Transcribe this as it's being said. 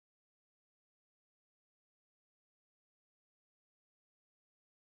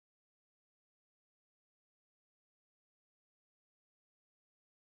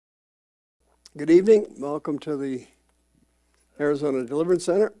Good evening. Welcome to the Arizona Deliverance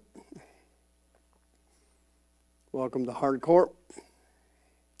Center. Welcome to Hardcore.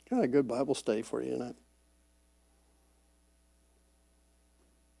 Got a good Bible study for you tonight.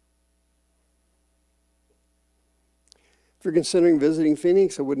 If you're considering visiting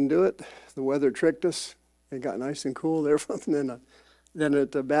Phoenix, I wouldn't do it. The weather tricked us. It got nice and cool there, and then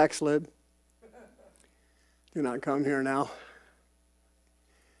it backslid. Do not come here now.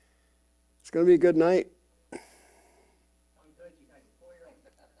 It's going to be a good night.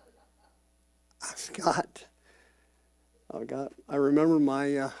 I remember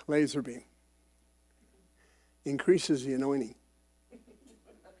my laser beam. Increases the anointing.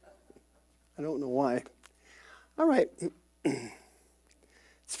 I don't know why. All right. It's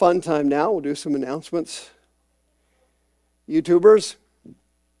fun time now. We'll do some announcements. YouTubers,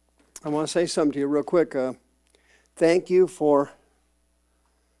 I want to say something to you real quick. Thank you for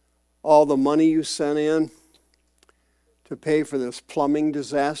all the money you sent in to pay for this plumbing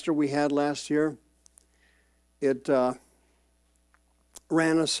disaster we had last year. It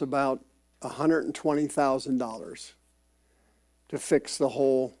ran us about $120,000 to fix the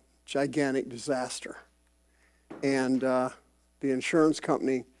whole gigantic disaster. And the insurance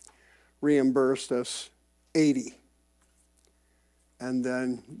company reimbursed us $80,000. And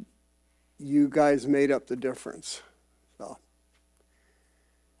then you guys made up the difference. So,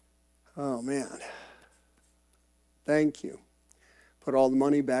 oh man, thank you. Put all the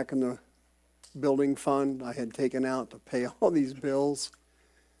money back in the building fund I had taken out to pay all these bills.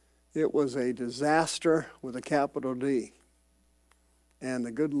 It was a disaster with a capital D. And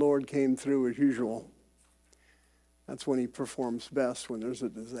the good Lord came through as usual. That's when he performs best, when there's a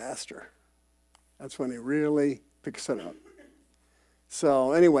disaster. That's when he really picks it up.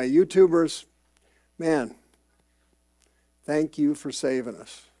 So anyway, YouTubers, man, thank you for saving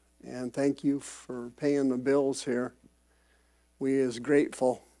us. And thank you for paying the bills here. We is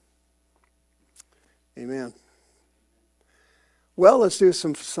grateful. Amen. Well, let's do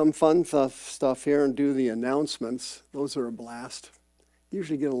some fun stuff here and do the announcements. Those are a blast.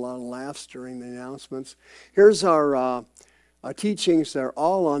 Usually get a lot of laughs during the announcements. Here's our teachings. They're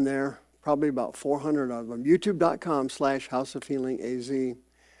all on there, probably about 400 of them. YouTube.com/HouseOfHealingAZ.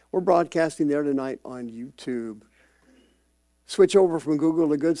 We're broadcasting there tonight on YouTube. Switch over from Google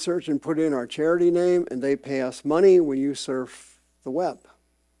to Good Search and put in our charity name, and they pay us money when you surf the web.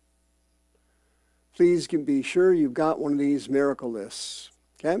 Please be sure you've got one of these miracle lists,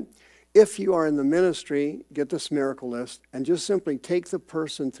 okay? If you are in the ministry, get this miracle list and just simply take the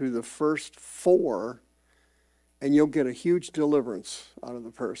person through the first 4 and you'll get a huge deliverance out of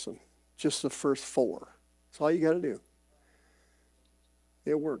the person. Just the first 4. That's all you got to do.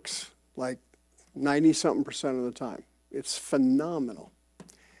 It works like 90-something% of the time. It's phenomenal.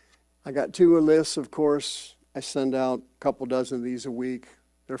 I got 2 lists, of course. I send out a couple dozen of these a week.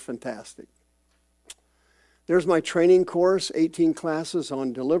 They're fantastic. There's my training course, 18 classes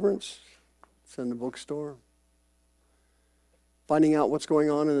on deliverance. It's in the bookstore. Finding out what's going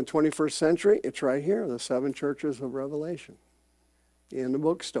on in the 21st century, it's right here, the 7 churches of Revelation in the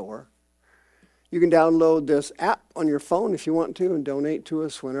bookstore. You can download this app on your phone if you want to and donate to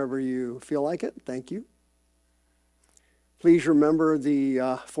us whenever you feel like it. Thank you. Please remember the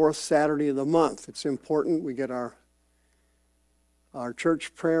 4th Saturday of the month. It's important. We get our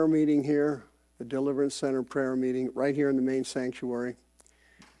church prayer meeting here, the Deliverance Center prayer meeting right here in the main sanctuary.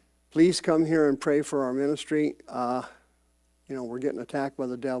 Please come here and pray for our ministry. We're getting attacked by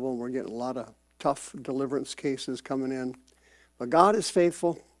the devil, and we're getting a lot of tough deliverance cases coming in. But God is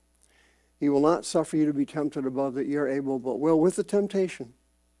faithful. He will not suffer you to be tempted above that you're able, but will with the temptation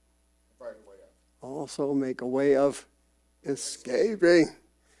also make a way of escaping.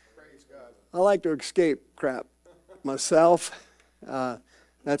 Praise God. I like to escape crap myself.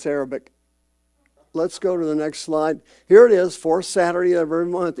 That's Arabic. Let's go to the next slide. Here it is, 4th Saturday of every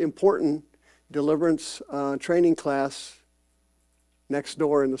month. Important deliverance training class next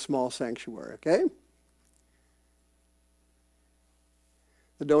door in the small sanctuary, okay?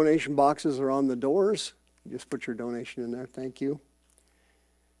 The donation boxes are on the doors. Just put your donation in there. Thank you.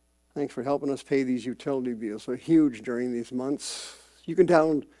 Thanks for helping us pay these utility bills. They're huge during these months. You can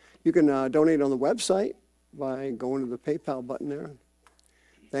donate on the website by going to the PayPal button there.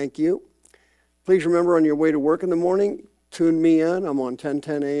 Thank you. Please remember on your way to work in the morning, tune me in. I'm on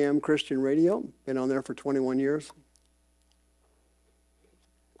 1010 AM Christian Radio. Been on there for 21 years.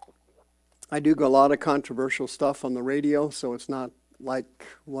 I do a lot of controversial stuff on the radio, so it's not like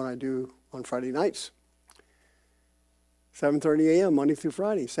what I do on Friday nights. 7:30 a.m. Monday through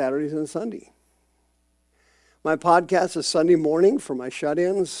Friday, Saturdays and Sunday. My podcast is Sunday morning for my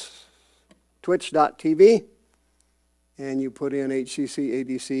shut-ins. twitch.tv, and you put in HCC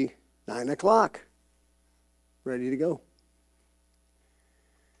ADC 9 o'clock. Ready to go.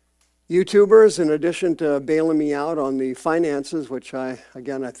 YouTubers, in addition to bailing me out on the finances, which I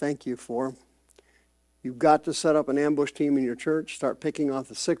thank you for, you've got to set up an ambush team in your church, start picking off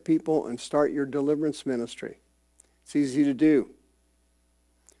the sick people, and start your deliverance ministry. It's easy to do.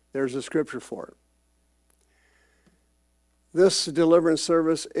 There's a scripture for it. This deliverance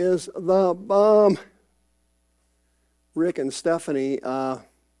service is the bomb. Rick and Stephanie,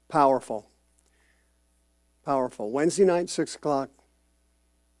 powerful. Powerful. Wednesday night, 6 o'clock.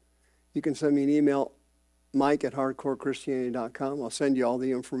 You can send me an email, mike@hardcorechristianity.com. I'll send you all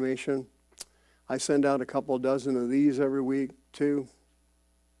the information. I send out a couple dozen of these every week, too.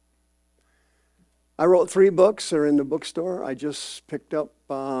 I wrote 3 books. They're in the bookstore. I just picked up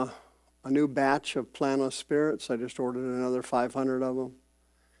a new batch of Plan of Spirits. I just ordered another 500 of them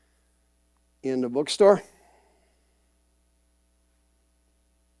in the bookstore.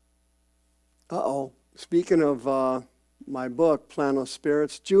 Uh-oh. Speaking of my book, Plan of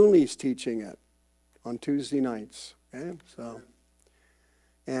Spirits, Julie's teaching it on Tuesday nights. Okay, so,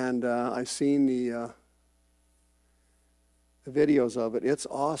 and I've seen the videos of it. It's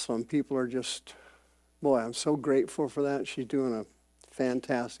awesome. People are just, boy, I'm so grateful for that. She's doing a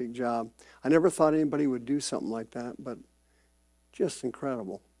fantastic job. I never thought anybody would do something like that, but just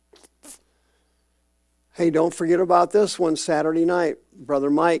incredible. Hey, don't forget about this one Saturday night. Brother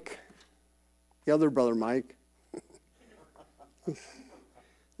Mike, the other Brother Mike. There's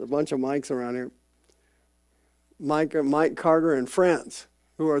a bunch of Mikes around here. Mike Carter and friends.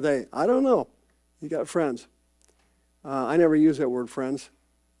 Who are they? I don't know. You got friends. I never use that word friends.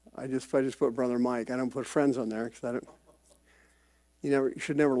 I just put Brother Mike. I don't put friends on there because I don't. You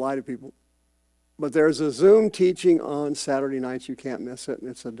should never lie to people. But there's a Zoom teaching on Saturday nights. You can't miss it, and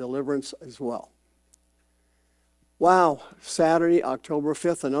it's a deliverance as well. Wow, Saturday, October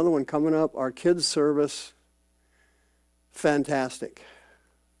 5th, another one coming up. Our kids' service, fantastic.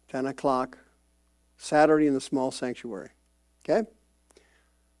 10 o'clock, Saturday in the small sanctuary. Okay?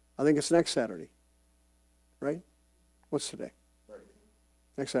 I think it's next Saturday, right? What's today?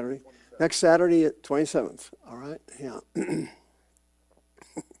 Next Saturday? 27th. Next Saturday at 27th. All right, yeah.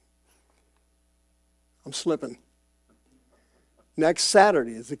 I'm slipping. Next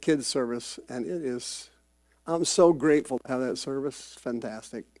Saturday is the kids' service, and it is, I'm so grateful to have that service.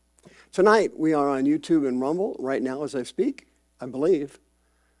 Fantastic. Tonight, we are on YouTube and Rumble right now as I speak, I believe.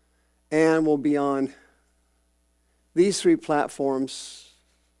 And we'll be on these 3 platforms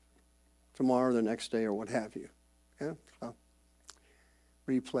tomorrow, the next day, or what have you. Yeah? So,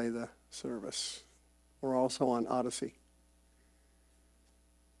 replay the service. We're also on Odyssey.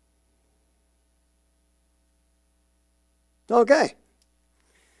 Okay.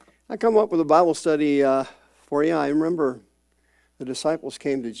 I come up with a Bible study for you. I remember the disciples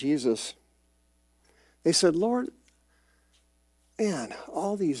came to Jesus. They said, Lord, man,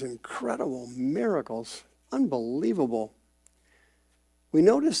 all these incredible miracles, unbelievable. We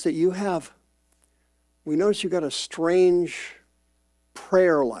notice you got a strange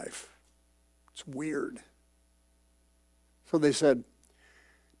prayer life. It's weird. So they said,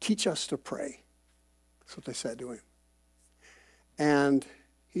 teach us to pray. That's what they said to him. And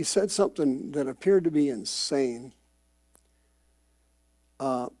he said something that appeared to be insane.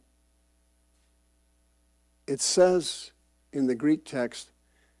 It says in the Greek text,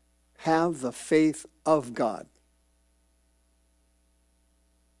 have the faith of God.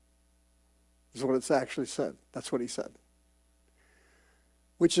 Is what it's actually said. That's what he said.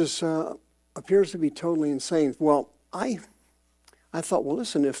 Which is appears to be totally insane. Well, I thought, well,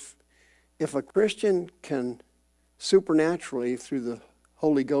 listen, if a Christian can supernaturally through the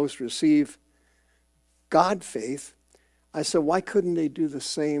Holy Ghost receive God faith, I said, why couldn't they do the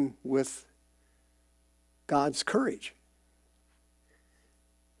same with God's courage?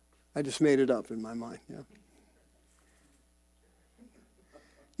 I just made it up in my mind. Yeah.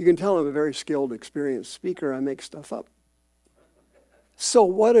 You can tell I'm a very skilled, experienced speaker. I make stuff up. So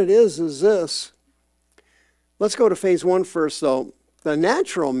what it is this. Let's go to phase 1 first, though. The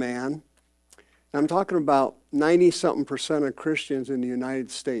natural man, I'm talking about 90-something% of Christians in the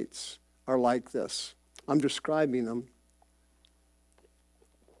United States are like this. I'm describing them.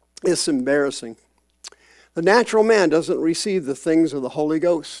 It's embarrassing. The natural man doesn't receive the things of the Holy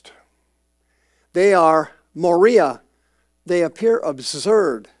Ghost. They are moria. They appear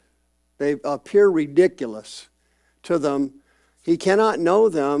absurd. They appear ridiculous to them. He cannot know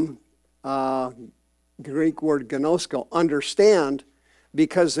them, Greek word gnosko, understand,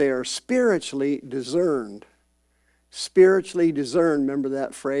 because they are spiritually discerned. Spiritually discerned, remember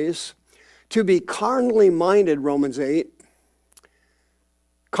that phrase? To be carnally minded, Romans 8.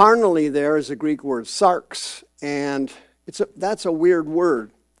 Carnally there is a Greek word, sarx, and that's a weird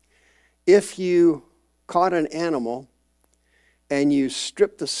word. If you caught an animal and you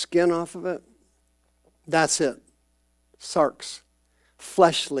stripped the skin off of it, that's it. Sarx.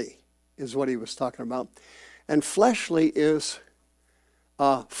 Fleshly is what he was talking about. And fleshly is,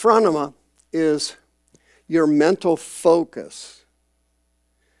 phronema is your mental focus.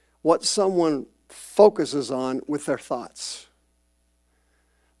 What someone focuses on with their thoughts.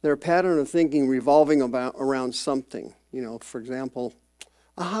 Their pattern of thinking revolving around something. You know, for example,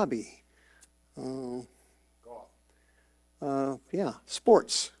 a hobby. Yeah,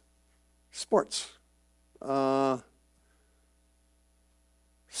 sports.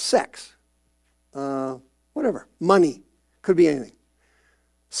 Sex. Whatever. Money. Could be anything.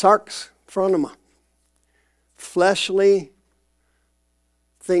 Sarx, phronema. Fleshly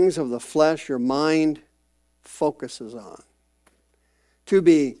things of the flesh your mind focuses on. To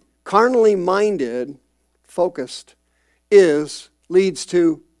be carnally minded, focused, leads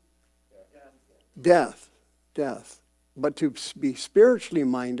to death. But to be spiritually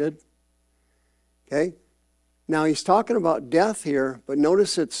minded, okay? Now he's talking about death here, but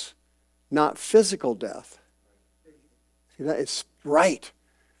notice it's not physical death. See that? It's right.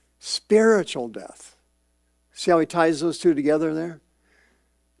 Spiritual death. See how he ties those two together there?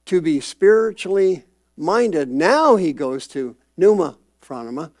 To be spiritually minded. Now he goes to pneuma,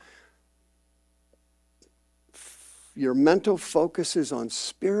 phronema. Your mental focus is on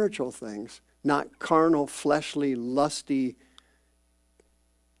spiritual things, not carnal, fleshly, lusty,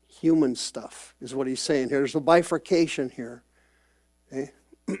 human stuff, is what he's saying here. There's a bifurcation here. Okay?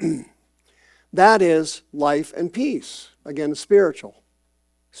 That is life and peace. Again, spiritual.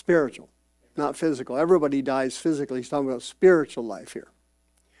 Spiritual, not physical. Everybody dies physically. He's talking about spiritual life here.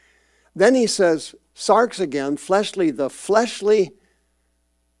 Then he says, sarx again, fleshly, the fleshly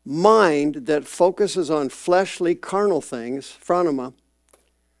mind that focuses on fleshly, carnal things, phronema,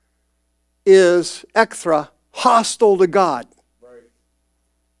 is ekthra, hostile to God. Right.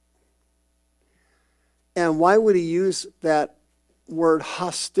 And why would he use that word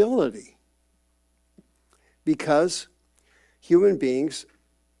hostility? Because human beings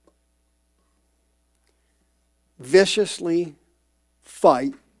viciously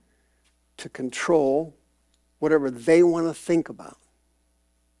fight to control whatever they want to think about.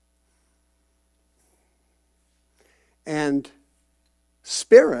 And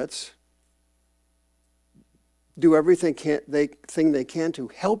spirits do everything they can to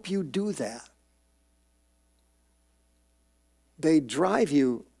help you do that. They drive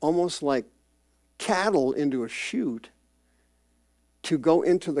you almost like cattle into a chute to go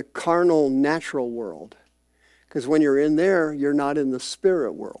into the carnal, natural world. Because when you're in there, you're not in the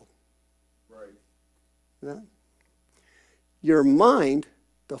spirit world. Right. Yeah? Your mind,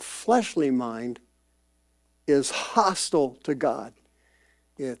 the fleshly mind, is hostile to God.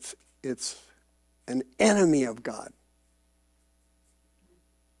 It's an enemy of God.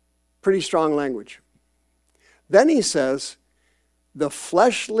 Pretty strong language. Then he says, the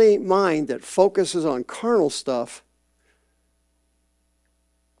fleshly mind that focuses on carnal stuff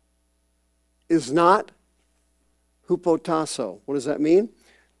is not hupotasso. What does that mean?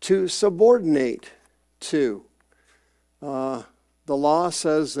 To subordinate to. The law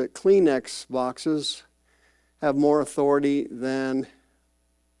says that Kleenex boxes have more authority than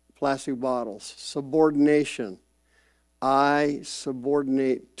plastic bottles. Subordination. I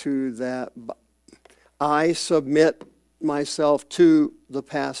subordinate to that. I submit myself to the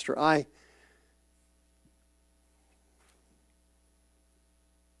pastor.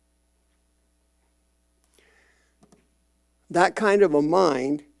 That kind of a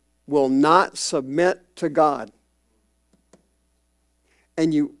mind will not submit to God.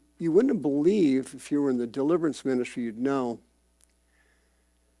 And you wouldn't believe, if you were in the deliverance ministry, you'd know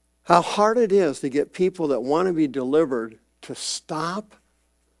how hard it is to get people that want to be delivered to stop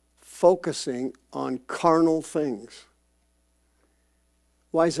focusing on carnal things.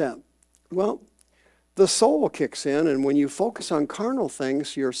 Why is that? Well, the soul kicks in, and when you focus on carnal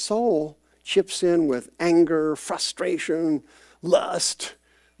things, your soul chips in with anger, frustration, lust,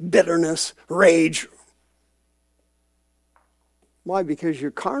 bitterness, rage. Why? Because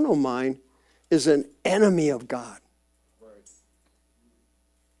your carnal mind is an enemy of God. Right.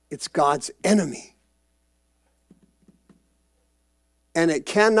 It's God's enemy. And it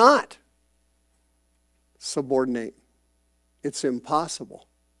cannot subordinate. It's impossible.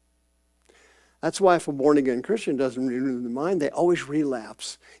 That's why if a born-again Christian doesn't renew the mind, they always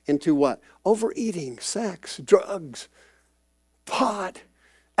relapse into what? Overeating, sex, drugs, pot,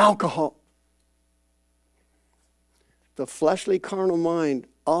 alcohol. the fleshly carnal mind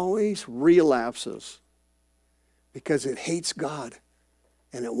always relapses because it hates God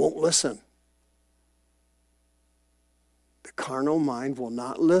and it won't listen. The carnal mind will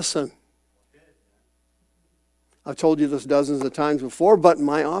not listen. I've told you this dozens of times before, but in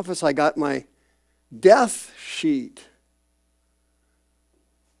my office I got my death sheet.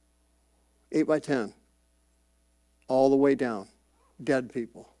 8 by 10. All the way down. Dead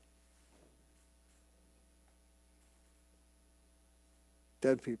people.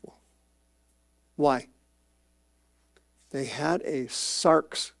 Dead people. Why? They had a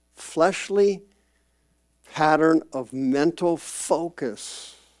sarx, fleshly pattern of mental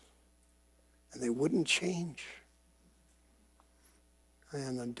focus. And they wouldn't change.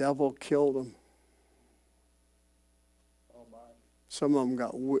 And the devil killed them. Some of them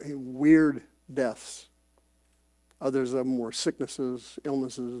got weird deaths. Others of them were sicknesses,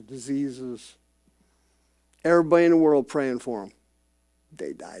 illnesses, diseases. Everybody in the world praying for them.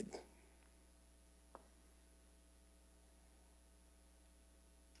 They died.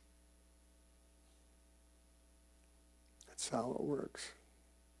 That's how it works.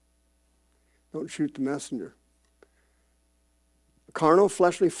 Don't shoot the messenger. A carnal,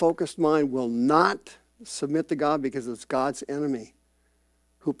 fleshly focused mind will not submit to God because it's God's enemy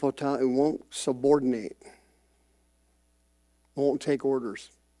who won't subordinate, won't take orders.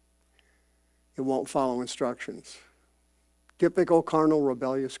 It won't follow instructions. Typical carnal,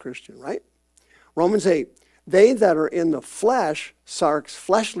 rebellious Christian, right? Romans 8, they that are in the flesh, sarx,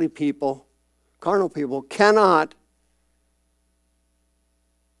 fleshly people, carnal people, cannot,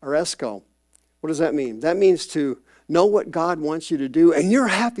 aresco. What does that mean? That means to know what God wants you to do, and you're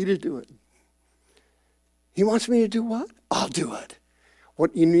happy to do it. He wants me to do what? I'll do it.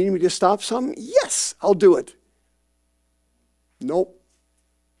 What, you need me to stop something? Yes, I'll do it. Nope.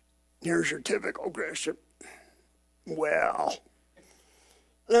 Here's your typical Christian. Well,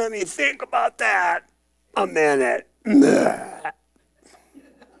 let me think about that a minute.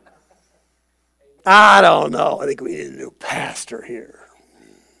 I don't know. I think we need a new pastor here.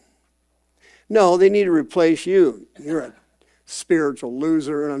 No, they need to replace you. You're a spiritual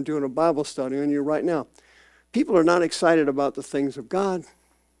loser, and I'm doing a Bible study on you right now. People are not excited about the things of God,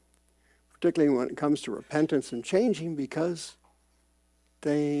 particularly when it comes to repentance and changing, because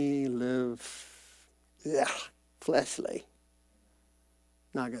they live, fleshly.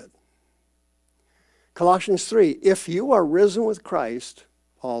 Not good. Colossians 3, if you are risen with Christ,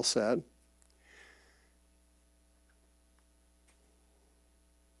 Paul said,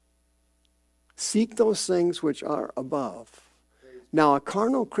 seek those things which are above. Now, a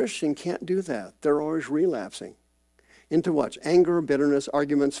carnal Christian can't do that. They're always relapsing into what? Anger, bitterness,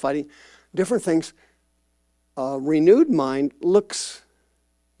 arguments, fighting, different things. A renewed mind looks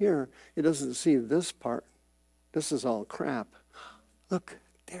here. It doesn't see this part. This is all crap. Look,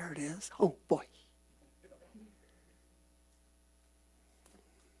 there it is. Oh, boy.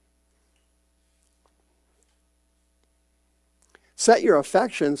 Set your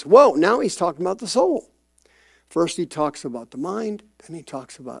affections. Whoa, now he's talking about the soul. First he talks about the mind, then he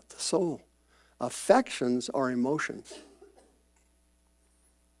talks about the soul. Affections are emotions.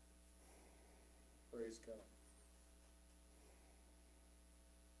 Praise God.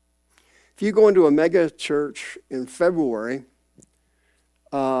 If you go into a mega church in February,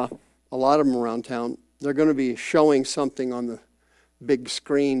 a lot of them around town, they're going to be showing something on the big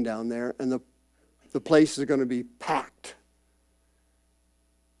screen down there, and the place is going to be packed.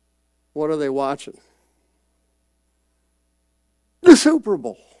 What are they watching? The Super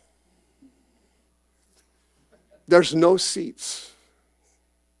Bowl. There's no seats.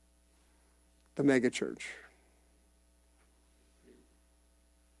 The mega church.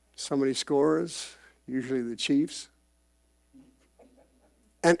 Somebody scores, usually the Chiefs.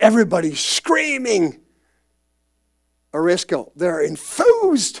 And everybody's screaming. Arisco. They're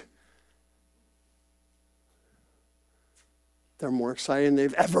enthused. They're more excited than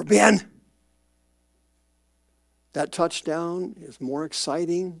they've ever been. That touchdown is more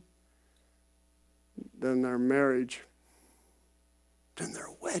exciting than their marriage, than their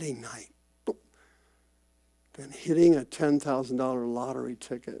wedding night, than hitting a $10,000 lottery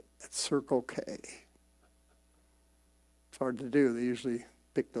ticket at Circle K. It's hard to do. They usually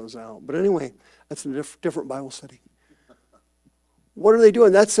pick those out. But anyway, that's a different Bible study. What are they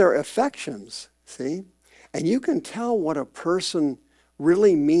doing? That's their affections, see? And you can tell what a person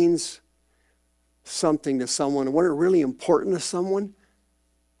really means something to someone, and what are really important to someone.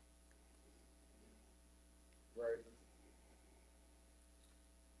 Right.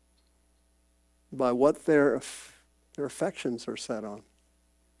 By what their affections are set on.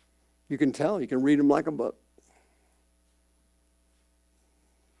 You can tell. You can read them like a book.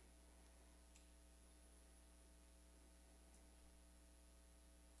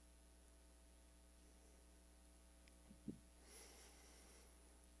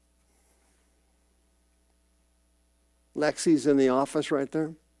 Lexi's in the office right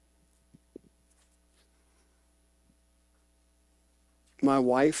there. My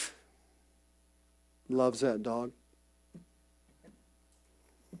wife loves that dog.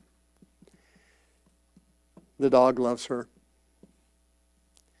 The dog loves her.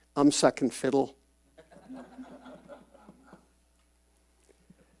 I'm second fiddle.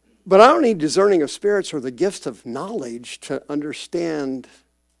 But I don't need discerning of spirits or the gift of knowledge to understand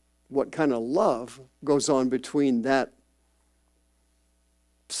what kind of love goes on between that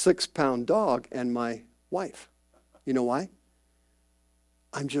 6-pound dog and my wife. You know why?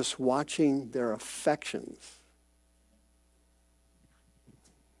 I'm just watching their affections.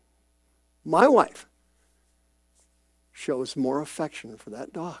 My wife shows more affection for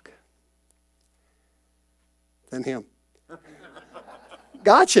that dog than him.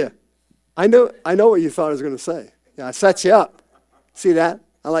 Gotcha. I know what you thought I was going to say. Yeah, I set you up. See that?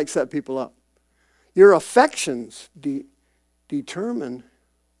 I like to set people up. Your affections determine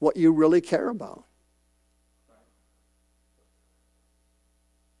what you really care about.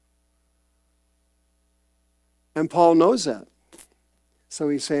 And Paul knows that. So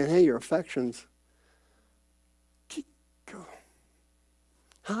he's saying, hey, your affections. Go.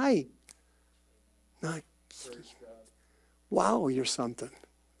 Hi. Wow, you're something.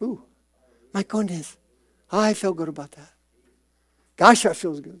 Ooh, my goodness. I feel good about that. Gosh, that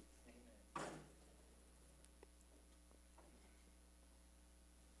feels good.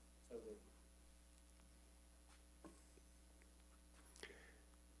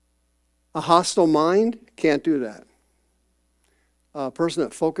 A hostile mind can't do that. A person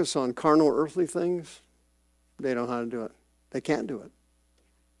that focuses on carnal, earthly things, they don't know how to do it. They can't do it.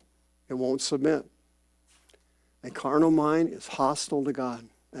 It won't submit. A carnal mind is hostile to God,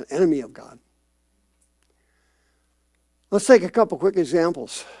 an enemy of God. Let's take a couple quick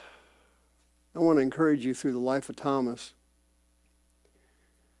examples. I want to encourage you through the life of Thomas.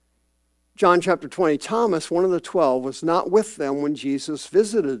 John chapter 20, Thomas, one of the 12, was not with them when Jesus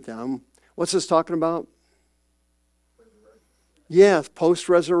visited them. What's this talking about? Yes,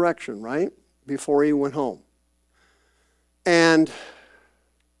 post-resurrection, right? Before he went home. And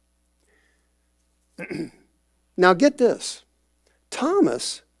now get this.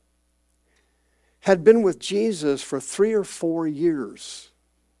 Thomas had been with Jesus for 3 or 4 years.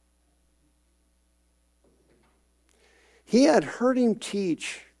 He had heard him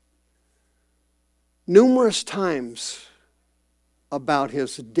teach numerous times about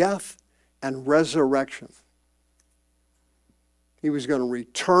his death and resurrection. He was going to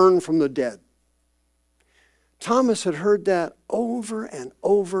return from the dead. Thomas had heard that over and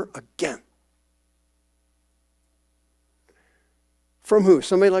over again. From who?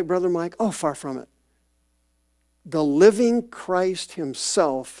 Somebody like Brother Mike? Oh, far from it. The living Christ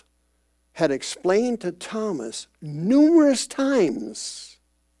himself had explained to Thomas numerous times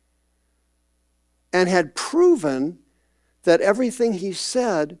and had proven that everything he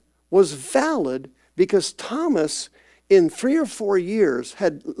said was valid because Thomas, in 3 or 4 years,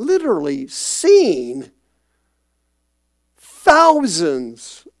 had literally seen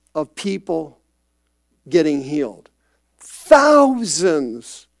thousands of people getting healed.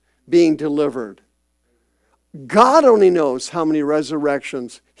 Thousands being delivered. God only knows how many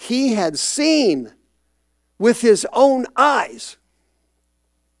resurrections he had seen with his own eyes.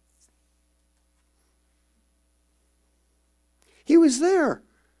 He was there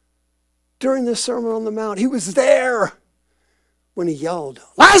during the Sermon on the Mount. He was there when he yelled,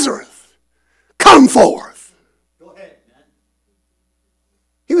 "Lazarus, come forth." Go ahead, man.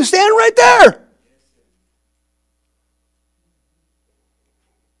 He was standing right there.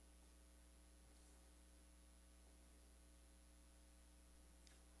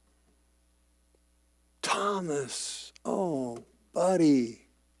 Thomas, oh, buddy.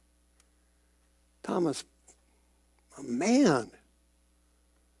 Thomas, oh, man,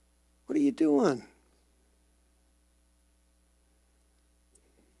 what are you doing?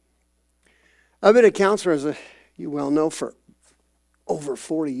 I've been a counselor, as you well know, for over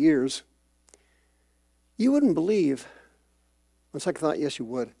 40 years. You wouldn't believe, on second thought, yes, you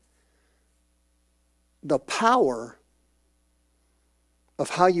would, the power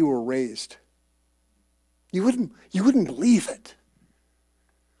of how you were raised. You wouldn't believe it.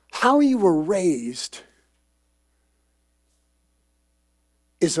 How you were raised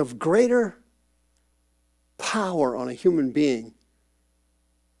is of greater power on a human being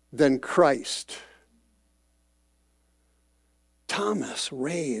than Christ. Thomas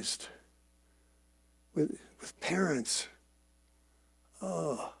raised with parents,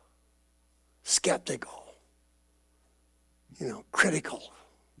 skeptical, critical,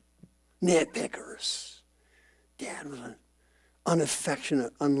 nitpickers, Dad was an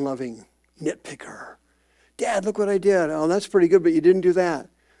unaffectionate, unloving nitpicker. Dad, look what I did. Oh, that's pretty good, but you didn't do that.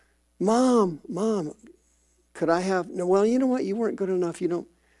 Mom, could I have? No, well, you know what? You weren't good enough. You don't.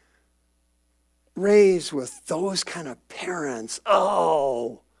 Raised with those kind of parents.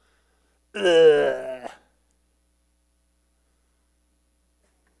 Oh. Ugh.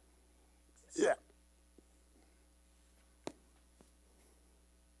 Yeah.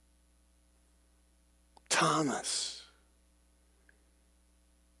 Thomas.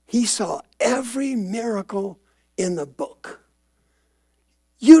 He saw every miracle in the book.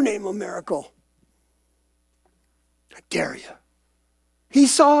 You name a miracle. I dare you. He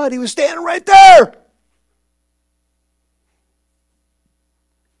saw it. He was standing right there.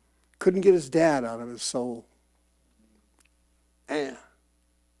 Couldn't get his dad out of his soul. And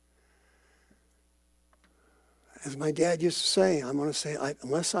as my dad used to say, I'm going to say,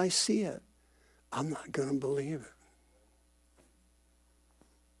 unless I see it, I'm not going to believe it.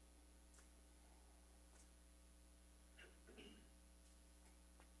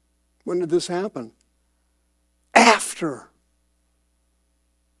 When did this happen? After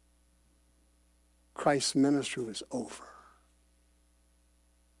Christ's ministry was over.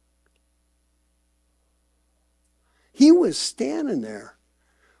 He was standing there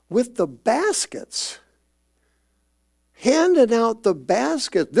with the baskets, handing out the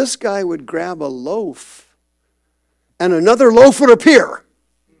basket. This guy would grab a loaf, and another loaf would appear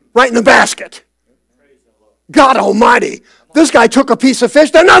right in the basket. God Almighty. This guy took a piece of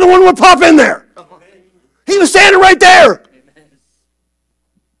fish, another one would pop in there. He was standing right there.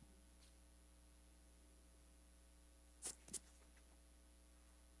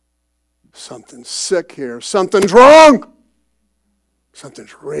 Something's sick here. Something's wrong.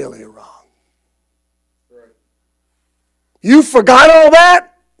 Something's really wrong. You forgot all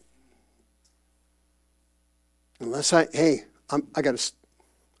that? Unless I got to,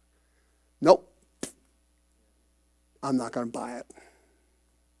 nope. I'm not going to buy it.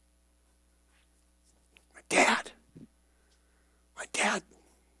 My dad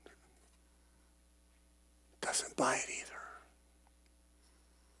doesn't buy it either.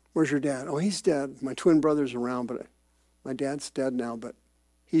 Where's your dad? Oh, he's dead. My twin brother's around, but my dad's dead now, but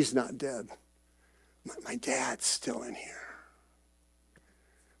he's not dead. My dad's still in here.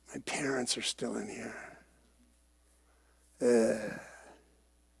 My parents are still in here.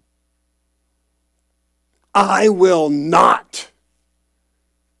 I will not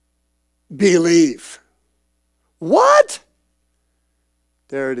believe. What?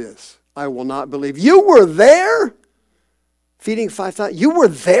 There it is. I will not believe. You were there? Feeding 5,000. You were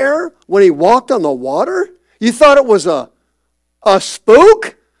there when he walked on the water? You thought it was a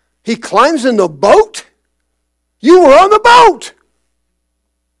spook? He climbs in the boat? You were on the boat.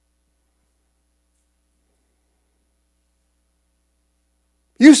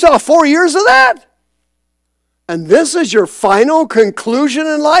 You saw 4 years of that? And this is your final conclusion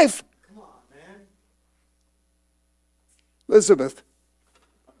in life? Come on, man. Elizabeth.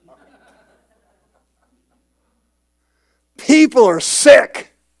 People are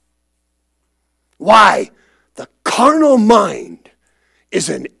sick. Why? The carnal mind is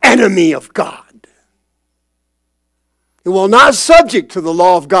an enemy of God. It will not subject to the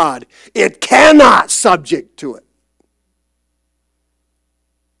law of God. It cannot subject to it.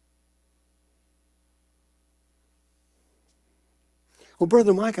 Well,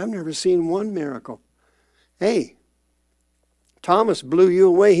 Brother Mike, I've never seen one miracle. Hey, Thomas blew you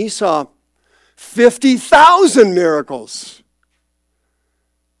away. He saw 50,000 miracles,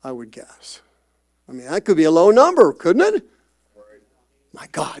 I would guess. I mean, that could be a low number, couldn't it? My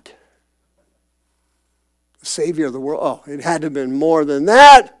God. The Savior of the world. Oh, it had to have been more than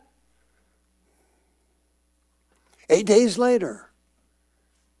that. 8 days later,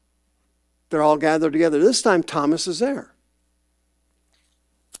 they're all gathered together. This time, Thomas is there.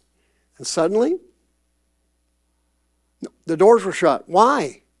 And suddenly, the doors were shut.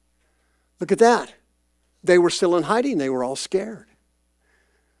 Why? Look at that. They were still in hiding. They were all scared.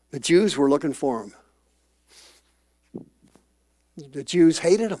 The Jews were looking for him. The Jews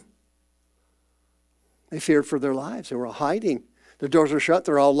hated him. They feared for their lives. They were all hiding. The doors were shut.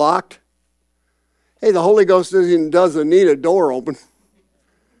 They're all locked. Hey, the Holy Ghost doesn't need a door open.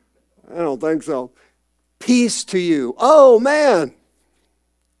 I don't think so. Peace to you. Oh, man.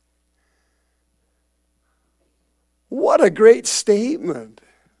 What a great statement.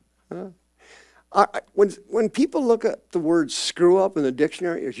 Huh? When people look at the word screw up in the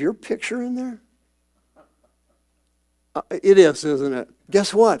dictionary, is your picture in there? It is, isn't it?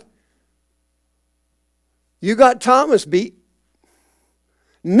 Guess what? You got Thomas beat.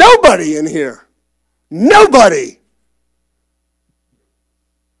 Nobody in here Nobody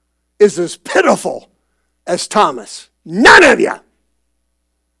is as pitiful as Thomas. None of you.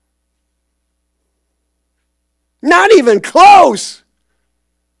 Not even close.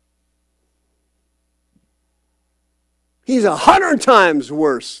 He's 100 times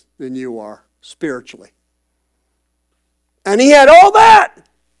worse than you are spiritually. And he had all that.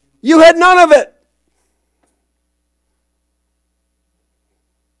 You had none of it.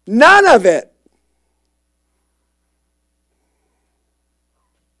 None of it.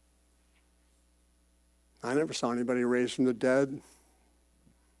 I never saw anybody raised from the dead.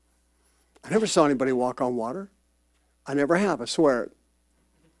 I never saw anybody walk on water. I never have, I swear it.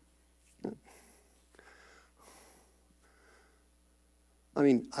 I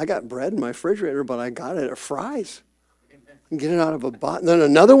mean, I got bread in my refrigerator, but I got it at Fry's. And get it out of a bottle. And then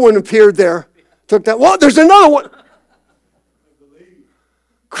another one appeared there. Took that. Well, there's another one.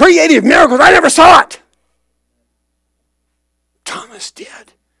 Creative miracles. I never saw it. Thomas did.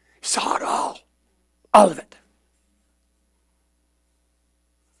 He saw it all. All of it.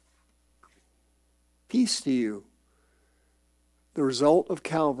 Peace to you. The result of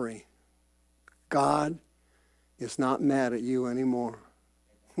Calvary. God is not mad at you anymore.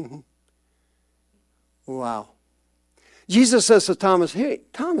 Wow. Jesus says to Thomas, hey,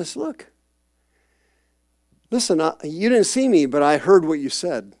 Thomas, look. Listen, you didn't see me, but I heard what you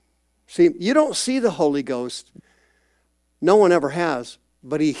said. See, you don't see the Holy Ghost. No one ever has,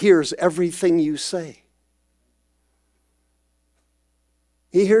 but he hears everything you say.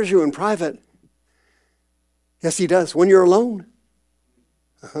 He hears you in private. Yes, he does, when you're alone.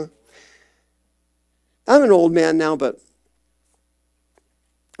 I'm an old man now, but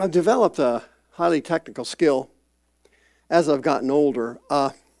I've developed a highly technical skill as I've gotten older.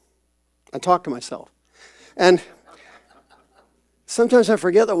 I talk to myself. And sometimes I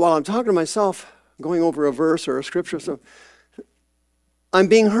forget that while I'm talking to myself, going over a verse or a scripture, so I'm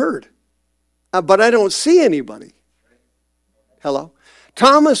being heard. But I don't see anybody. Hello?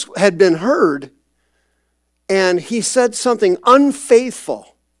 Thomas had been heard, and he said something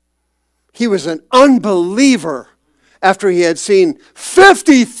unfaithful. He was an unbeliever after he had seen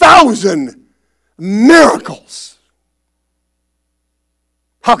 50,000 miracles.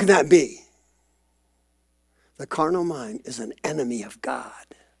 How can that be? The carnal mind is an enemy of God.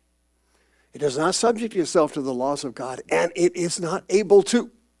 It does not subject itself to the laws of God, and it is not able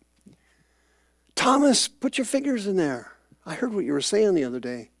to. Thomas, put your fingers in there. I heard what you were saying the other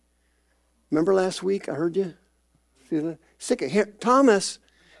day. Remember last week? I heard you. See that? Stick it here. Thomas,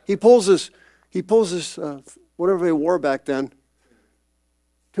 he pulls his whatever they wore back then,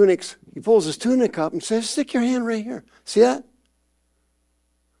 tunics. He pulls his tunic up and says, stick your hand right here. See that?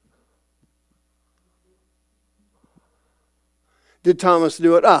 Did Thomas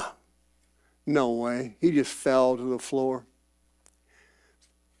do it? No way. He just fell to the floor.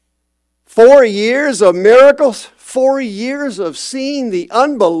 4 years of miracles, 4 years of seeing the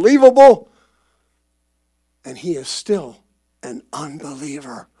unbelievable, and he is still an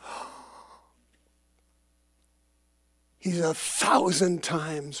unbeliever. He's 1,000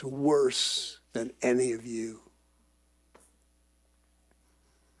 times worse than any of you.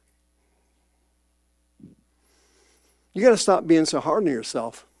 You got to stop being so hard on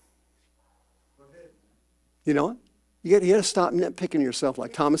yourself. You know what? You got to stop nitpicking yourself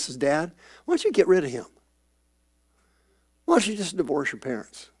like Thomas's dad. Why don't you get rid of him? Why don't you just divorce your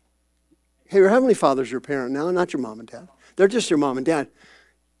parents? Hey, your Heavenly Father's your parent now, not your mom and dad. They're just your mom and dad.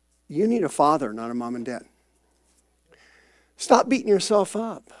 You need a father, not a mom and dad. Stop beating yourself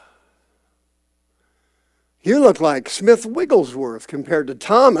up. You look like Smith Wigglesworth compared to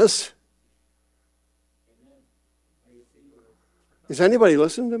Thomas. Is anybody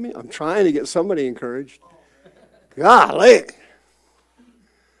listening to me? I'm trying to get somebody encouraged. Golly.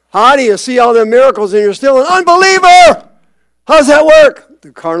 How do you see all the miracles and you're still an unbeliever? How does that work?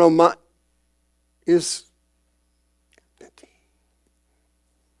 The carnal mind is empty.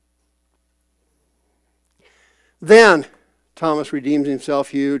 Then Thomas redeems himself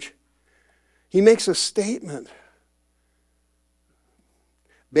huge. He makes a statement,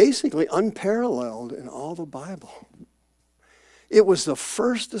 basically unparalleled in all the Bible. It was the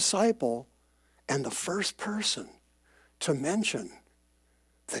first disciple and the first person to mention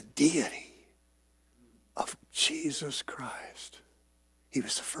the deity of Jesus Christ. He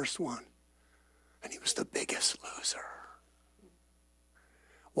was the first one, and he was the biggest loser.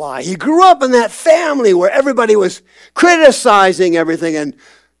 Why? He grew up in that family where everybody was criticizing everything and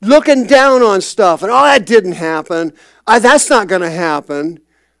looking down on stuff, and oh, that didn't happen. That's not going to happen.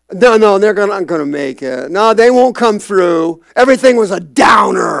 No, they're not going to make it. No, they won't come through. Everything was a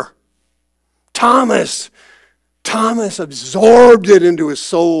downer. Thomas absorbed it into his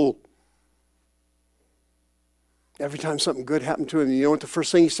soul. Every time something good happened to him, you know what the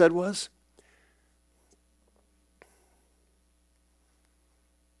first thing he said was?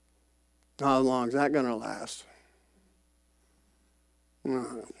 How long is that going to last?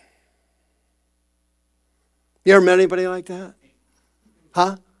 You ever met anybody like that?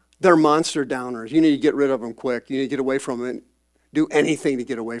 Huh? They're monster downers. You need to get rid of them quick. You need to get away from them. Do anything to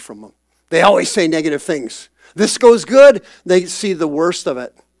get away from them. They always say negative things. This goes good, they see the worst of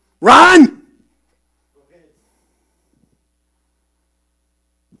it. Run!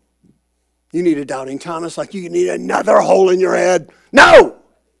 You need a doubting Thomas like you need another hole in your head. No!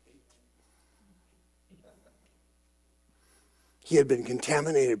 He had been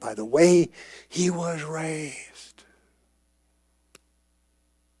contaminated by the way he was raised.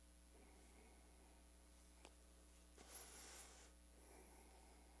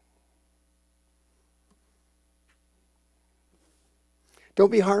 Don't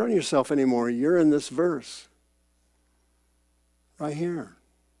be hard on yourself anymore. You're in this verse. Right here.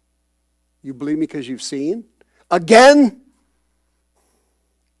 You believe me because you've seen? Again?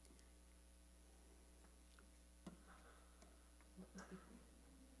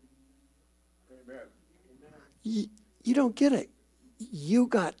 You don't get it. You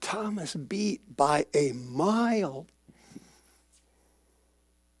got Thomas beat by a mile.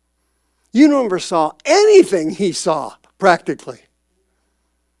 You never saw anything he saw, practically.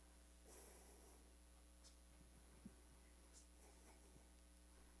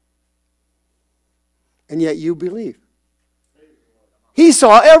 And yet you believe. He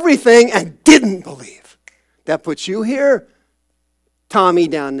saw everything and didn't believe. That puts you here, Tommy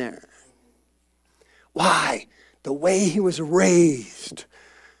down there. Why? The way he was raised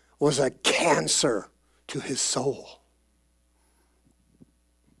was a cancer to his soul.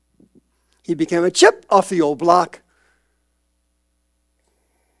 He became a chip off the old block.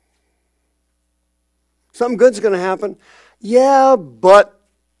 Something good's going to happen. Yeah, but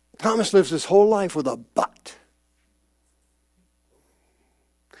Thomas lives his whole life with a but.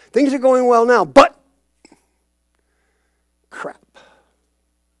 Things are going well now, but crap.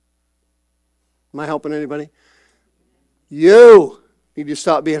 Am I helping anybody? You need to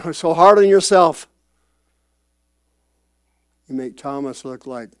stop being so hard on yourself. You make Thomas look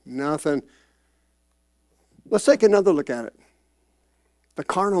like nothing. Let's take another look at it. The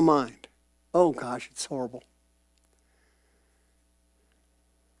carnal mind. Oh gosh, it's horrible.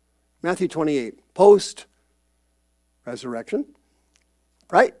 Matthew 28, post-resurrection,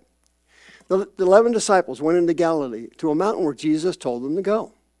 right? The 11 disciples went into Galilee to a mountain where Jesus told them to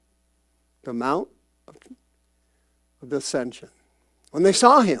go. The Mount of the Ascension. When they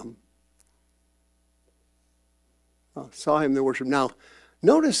saw him, they worshiped. Now,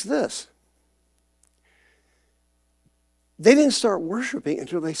 notice this. They didn't start worshiping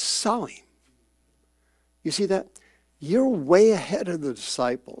until they saw him. You see that? You're way ahead of the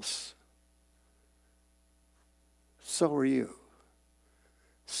disciples. So are you.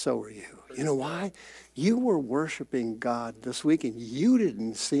 So are you. You know why? You were worshiping God this week and you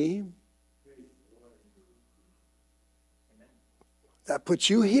didn't see him. That puts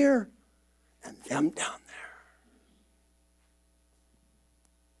you here and them down there.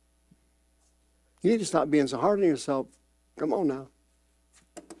 You need to stop being so hard on yourself. Come on now.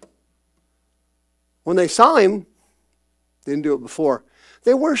 When they saw him, they didn't do it before.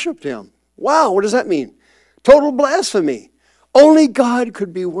 They worshiped him. Wow, what does that mean? Total blasphemy. Only God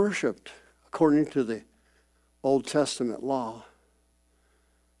could be worshiped according to the Old Testament law.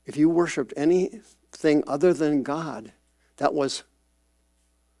 If you worshiped anything other than God, that was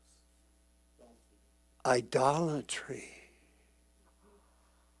idolatry.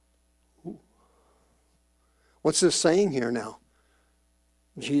 Ooh. What's this saying here now?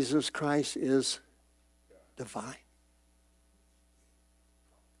 Jesus Christ is divine.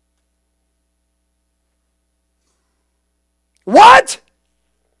 What?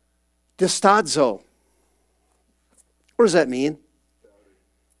 Distazo. What does that mean?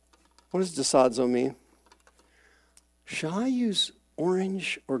 What does distazo mean? Shall I use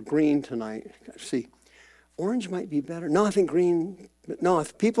orange or green tonight? See, orange might be better. No, I think green. No,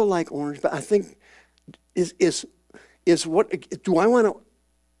 if people like orange, but I think is what do I want to?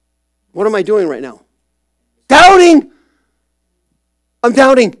 What am I doing right now? Doubting. I'm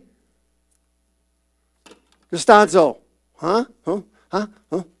doubting. Distazo. Huh?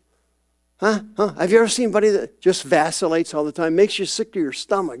 Have you ever seen anybody that just vacillates all the time? Makes you sick to your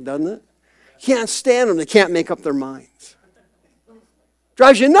stomach, doesn't it? You can't stand them. They can't make up their minds.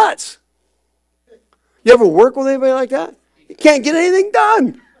 Drives you nuts. You ever work with anybody like that? You can't get anything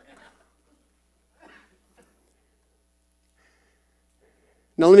done.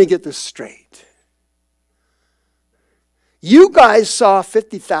 Now let me get this straight. You guys saw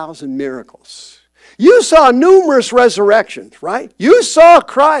 50,000 miracles. You saw numerous resurrections, right? You saw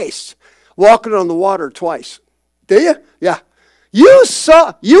Christ walking on the water twice. Did you? Yeah. You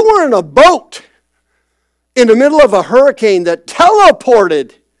were in a boat in the middle of a hurricane that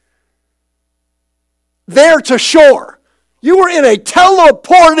teleported there to shore. You were in a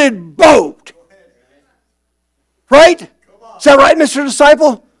teleported boat. Right? Is that right, Mr.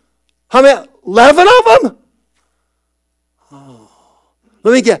 Disciple? How many? 11 of them? Oh.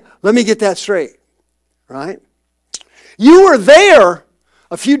 Let me get that straight. Right? You were there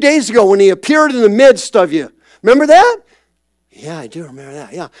a few days ago when he appeared in the midst of you. Remember that? Yeah, I do remember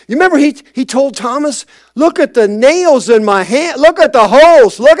that. Yeah. You remember he told Thomas, look at the nails in my hand. Look at the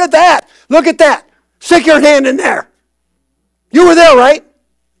holes. Look at that. Look at that. Stick your hand in there. You were there, right?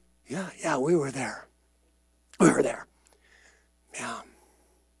 Yeah, we were there. We were there. Yeah.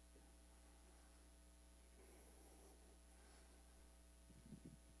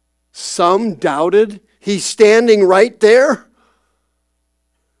 Some doubted he's standing right there.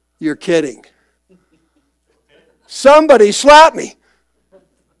 You're kidding. Somebody slap me.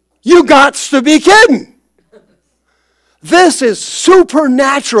 You gots to be kidding. This is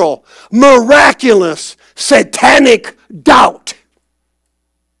supernatural, miraculous, satanic doubt.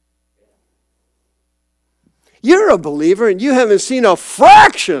 You're a believer and you haven't seen a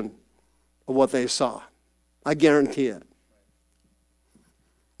fraction of what they saw. I guarantee it.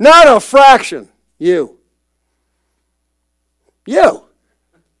 Not a fraction. You. I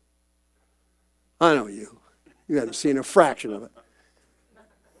know you. You haven't seen a fraction of it.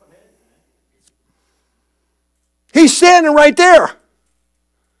 He's standing right there.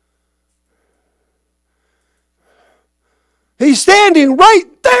 He's standing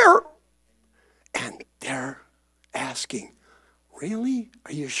right there. And they're asking, really?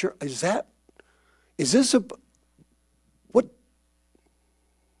 Are you sure? Is this a, what?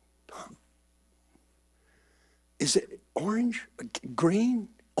 Is it orange, green,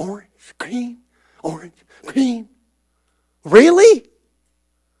 orange, green, orange, green? Really?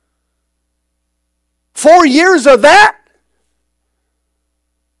 4 years of that?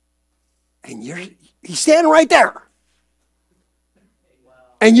 And he's standing right there.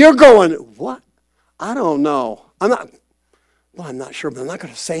 And you're going, what? I don't know. I'm not sure, but I'm not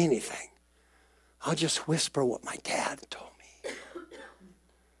going to say anything. I'll just whisper what my dad told me.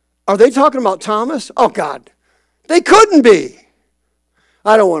 Are they talking about Thomas? Oh, God. They couldn't be.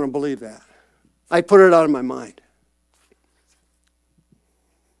 I don't want to believe that. I put it out of my mind.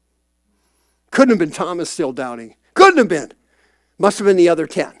 Couldn't have been Thomas still doubting. Couldn't have been. Must have been the other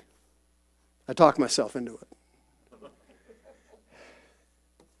 10. I talked myself into it.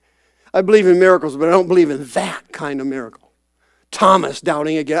 I believe in miracles, but I don't believe in that kind of miracle. Thomas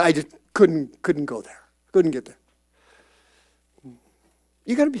doubting again. I just couldn't go there. Couldn't get there.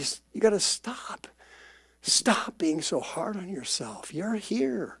 You gotta stop. Stop being so hard on yourself. You're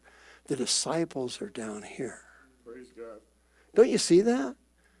here. The disciples are down here. Praise God. Don't you see that?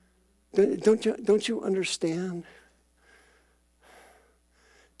 Don't you understand?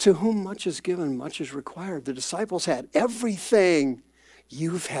 To whom much is given, much is required. The disciples had everything.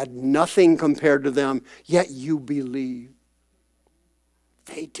 You've had nothing compared to them, yet you believe.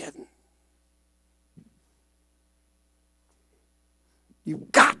 They didn't.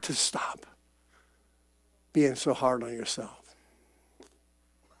 You've got to stop being so hard on yourself.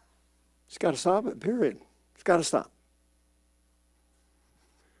 It's got to stop it, period. It's got to stop.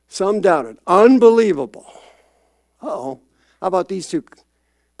 Some doubted. Unbelievable. Uh-oh. How about these two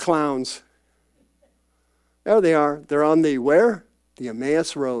clowns? There they are. They're on the where? The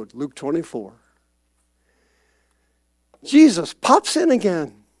Emmaus Road, Luke 24. Jesus pops in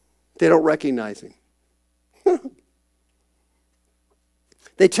again. They don't recognize him.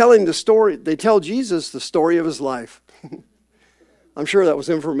 They tell him the story. They tell Jesus the story of his life. I'm sure that was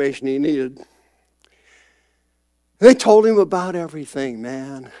information he needed. They told him about everything,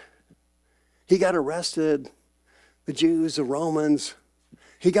 man. He got arrested. The Jews, the Romans.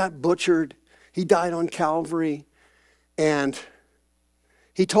 He got butchered. He died on Calvary. And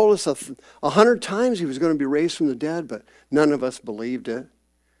he told us 100 times he was going to be raised from the dead, but none of us believed it.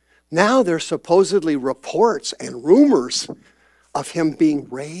 Now there's supposedly reports and rumors of him being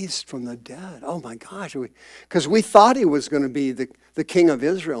raised from the dead. Oh my gosh, because we thought he was going to be the king of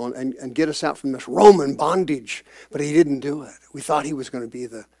Israel and get us out from this Roman bondage, but he didn't do it. We thought he was going to be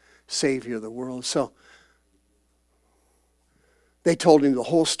the savior of the world. So they told him the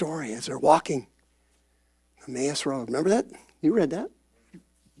whole story as they're walking the Emmaus Road. Remember that? You read that?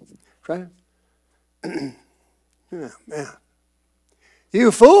 Right? Yeah, man.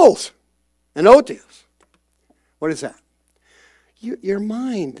 You fools and otios. What is that? Your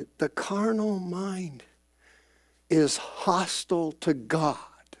mind, the carnal mind, is hostile to God.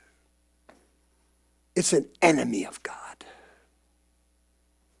 It's an enemy of God.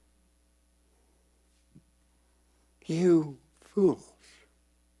 You fools.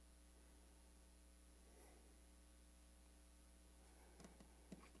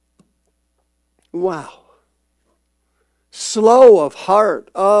 Wow. Slow of heart.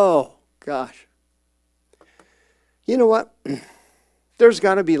 Oh, gosh. You know what? There's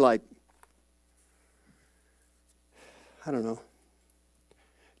got to be like, I don't know,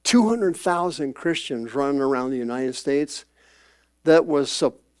 200,000 Christians running around the United States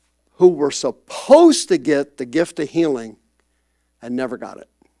who were supposed to get the gift of healing and never got it.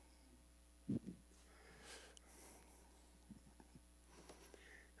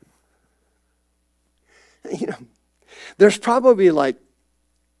 You know, there's probably like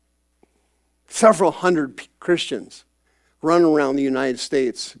several hundred Christians running around the United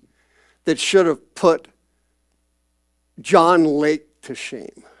States that should have put John Lake to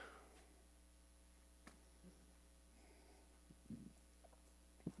shame.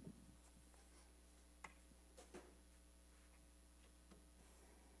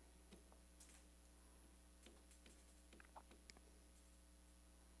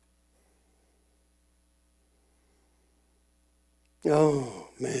 Oh,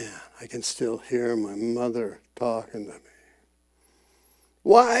 man, I can still hear my mother talking to me.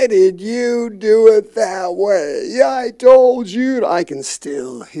 Why did you do it that way? Yeah, I told you. I can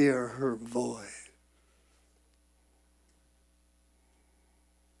still hear her voice.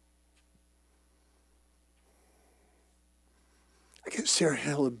 I can still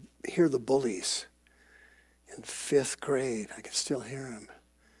hear the bullies in 5th grade. I can still hear them.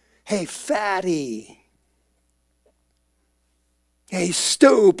 Hey, fatty. Hey,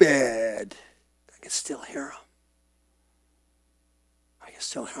 stupid. I can still hear them. I can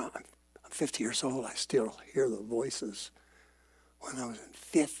still hear them. I'm 50 years old. I still hear the voices when I was in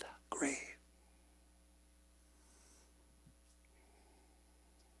 5th grade.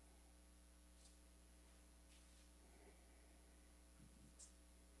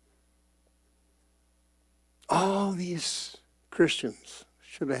 All these Christians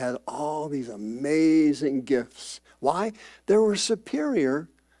should have had all these amazing gifts. Why? They were superior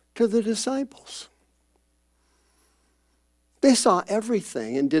to the disciples. They saw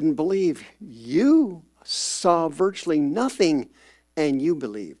everything and didn't believe. You saw virtually nothing and you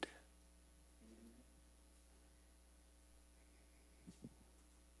believed.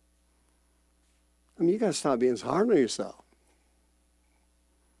 I mean, you got to stop being so hard on yourself.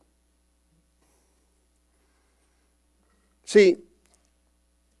 See,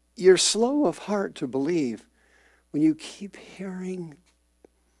 you're slow of heart to believe when you keep hearing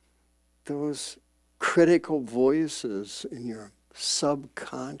those critical voices in your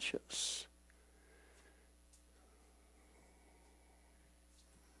subconscious.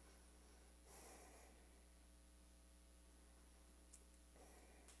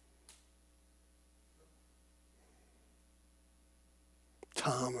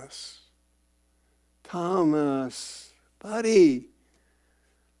 Thomas, buddy,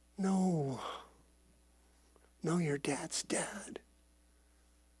 no, your dad's dead.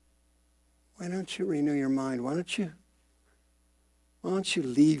 Why don't you renew your mind? Why don't you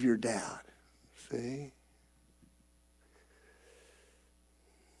leave your dad? See?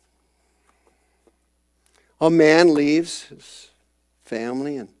 A man leaves his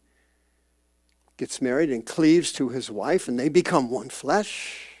family and gets married and cleaves to his wife, and they become one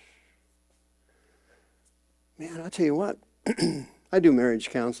flesh. Man, I'll tell you what, I do marriage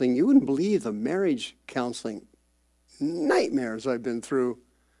counseling. You wouldn't believe the marriage counseling nightmares I've been through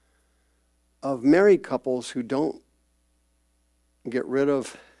of married couples who don't get rid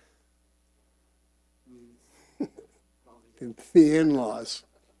of the in-laws.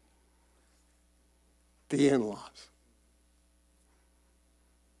 The in-laws.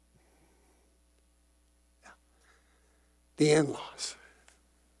 Yeah. The in-laws.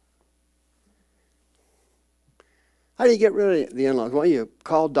 How do you get rid of the in-laws? Well, you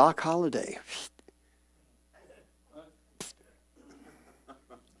call Doc Holliday.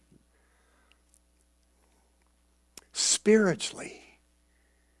 Spiritually,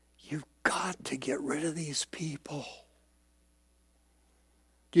 you've got to get rid of these people.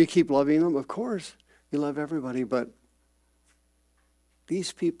 Do you keep loving them? Of course, you love everybody, but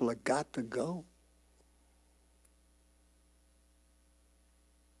these people have got to go.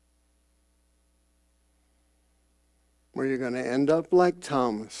 Where you're going to end up like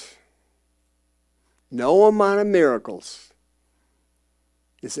Thomas. No amount of miracles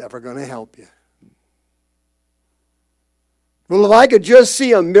is ever going to help you. Well, if I could just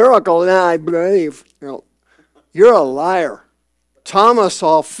see a miracle, then I believe. No, you're a liar. Thomas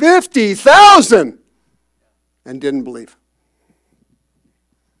saw 50,000 and didn't believe.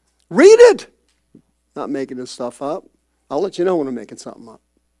 Read it. Not making this stuff up. I'll let you know when I'm making something up.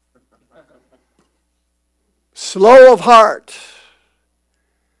 Slow of heart.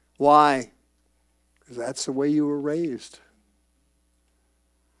 Why? Because that's the way you were raised.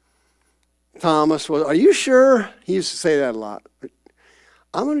 Thomas was, are you sure? He used to say that a lot.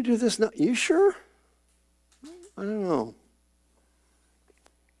 I'm going to do this now. You sure? I don't know.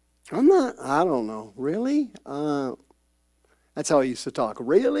 I don't know. Really? That's how he used to talk.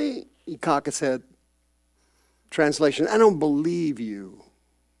 Really? He cocked his head. Translation, I don't believe you.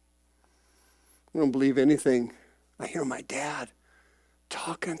 I don't believe anything. I hear my dad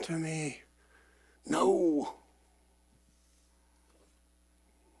talking to me. No.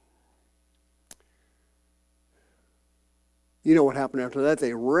 You know what happened after that?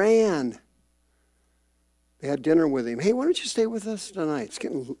 They ran. They had dinner with him. Hey, why don't you stay with us tonight? It's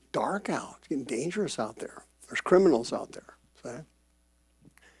getting dark out. It's getting dangerous out there. There's criminals out there. See?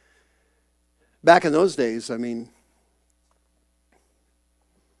 Back in those days, I mean,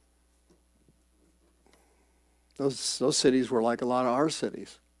 those cities were like a lot of our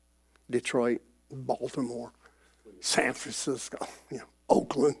cities. Detroit, Baltimore, San Francisco,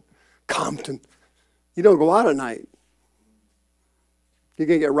 Oakland, Compton. You don't go out at night. You're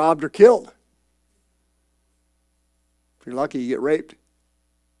going to get robbed or killed. If you're lucky, you get raped.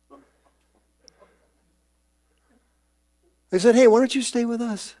 They said, hey, why don't you stay with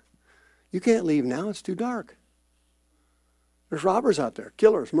us? You can't leave now. It's too dark. There's robbers out there,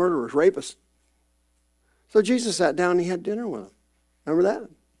 killers, murderers, rapists. So Jesus sat down and he had dinner with them. Remember that?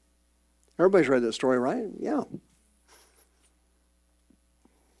 Everybody's read that story, right? Yeah.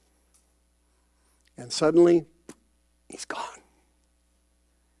 And suddenly, he's gone.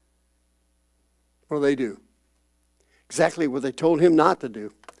 What do? Exactly what they told him not to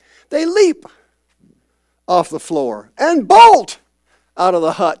do. They leap off the floor and bolt out of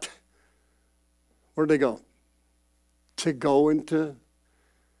the hut. Where'd they go? To go and to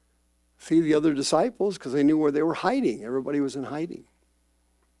see the other disciples because they knew where they were hiding. Everybody was in hiding.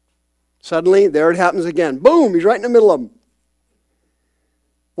 Suddenly, there it happens again. Boom, he's right in the middle of them.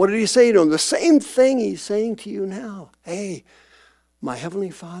 What did he say to them? The same thing he's saying to you now. Hey, my Heavenly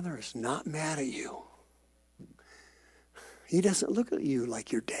Father is not mad at you. He doesn't look at you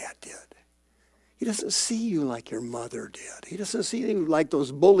like your dad did. He doesn't see you like your mother did. He doesn't see you like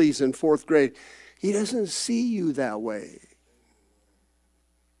those bullies in 4th grade. He doesn't see you that way.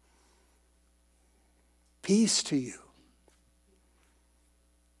 Peace to you.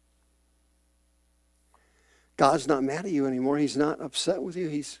 God's not mad at you anymore. He's not upset with you.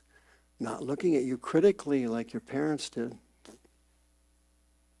 He's not looking at you critically like your parents did.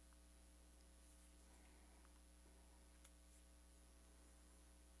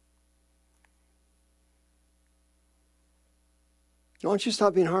 Why don't you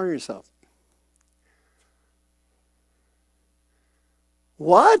stop being hard on yourself?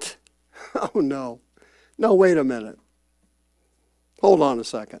 What? Oh, no. No, wait a minute. Hold on a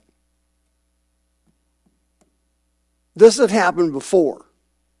second. This had happened before.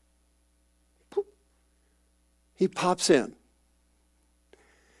 He pops in.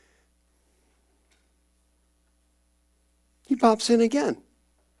 He pops in again.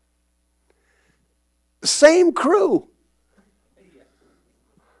 Same crew.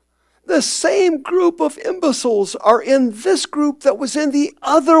 The same group of imbeciles are in this group that was in the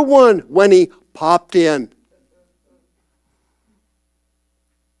other one when he popped in.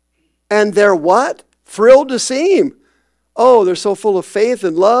 And they're what? Thrilled to see him. Oh, they're so full of faith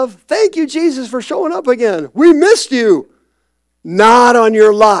and love. Thank you, Jesus, for showing up again. We missed you. Not on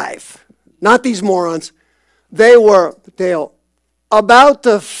your life. Not these morons. They were, Dale, about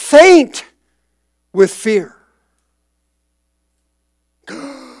to faint with fear.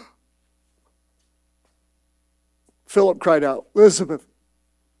 Philip cried out, Elizabeth.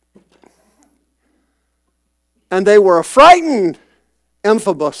 And they were frightened,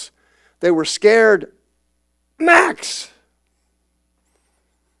 Amphibus. They were scared, Max.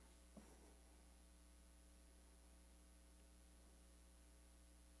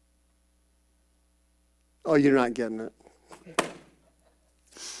 Oh, you're not getting it.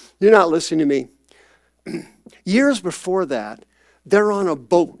 You're not listening to me. Years before that, they're on a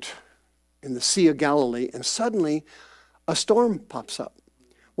boat in the Sea of Galilee, and suddenly a storm pops up.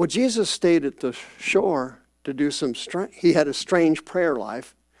 Well, Jesus stayed at the shore to do he had a strange prayer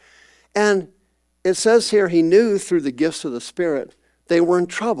life. And it says here he knew through the gifts of the Spirit they were in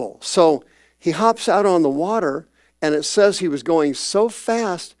trouble. So he hops out on the water, and it says he was going so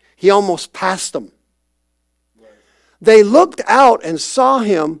fast, he almost passed them. They looked out and saw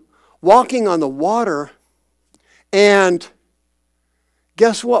him walking on the water, and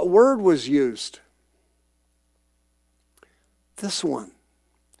guess what word was used? This one.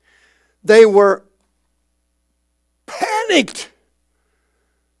 They were panicked.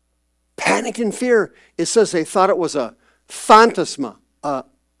 Panicked in fear. It says they thought it was a phantasma, a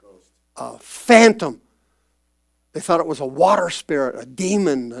phantom. They thought it was a water spirit, a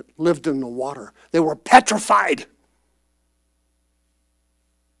demon that lived in the water. They were petrified.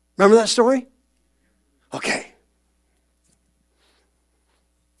 Remember that story? Okay.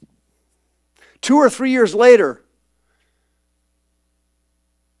 2 or 3 years later,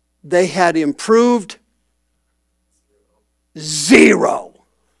 they had improved 0.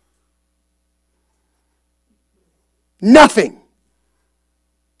 Nothing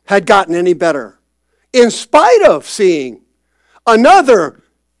had gotten any better. In spite of seeing another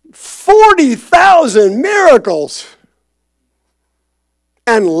 40,000 miracles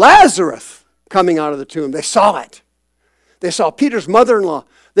and Lazarus coming out of the tomb. They saw it. They saw Peter's mother-in-law.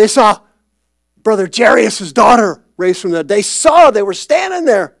 They saw Brother Jairus' daughter raised from the dead. They were standing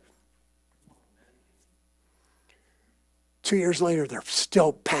there. 2 years later, they're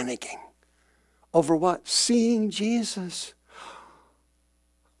still panicking. Over what? Seeing Jesus.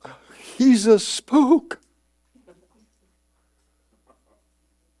 He's a spook.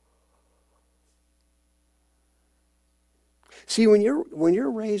 See, when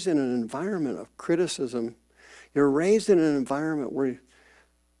you're raised in an environment of criticism, you're raised in an environment where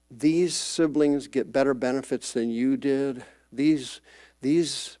these siblings get better benefits than you did. These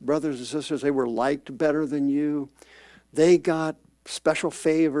brothers and sisters, they were liked better than you. They got special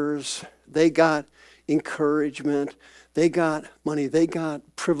favors. They got encouragement. They got money. They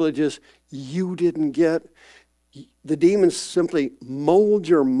got privileges you didn't get. The demons simply mold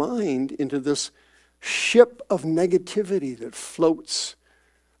your mind into this ship of negativity that floats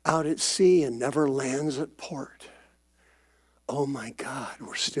out at sea and never lands at port. Oh my God,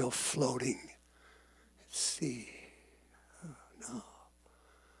 we're still floating at sea. Oh no.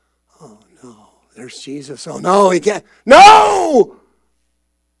 Oh no. There's Jesus. Oh no, he can't. No!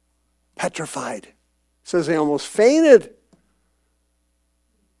 Petrified. Says they almost fainted.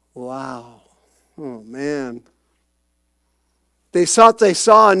 Wow. Oh man. They thought they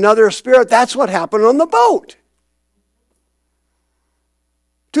saw another spirit. That's what happened on the boat.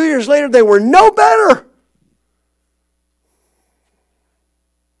 2 years later, they were no better.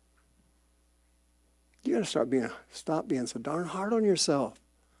 You got to stop being so darn hard on yourself.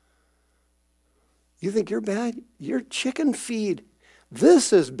 You think you're bad? You're chicken feed.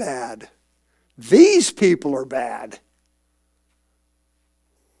 This is bad. These people are bad.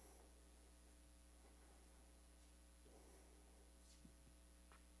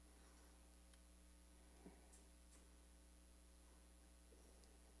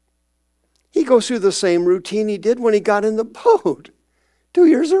 He goes through the same routine he did when he got in the boat 2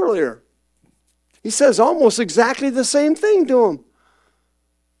 years earlier. He says almost exactly the same thing to him.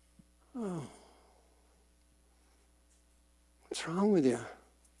 Oh. What's wrong with you?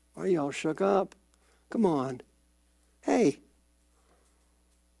 Why are you all shook up? Come on. Hey,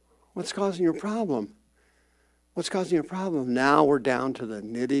 what's causing your problem? What's causing your problem? Now we're down to the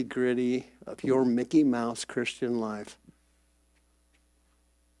nitty-gritty of your Mickey Mouse Christian life.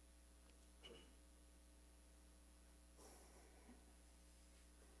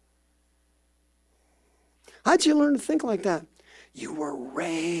 How'd you learn to think like that? You were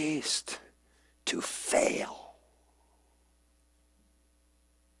raised to fail.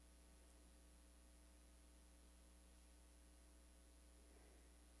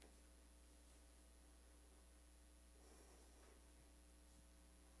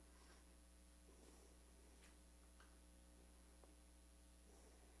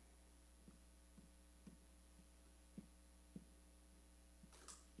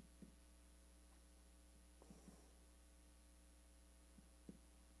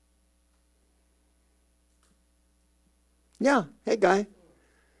 Yeah, hey guy.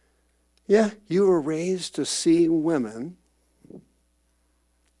 Yeah, you were raised to see women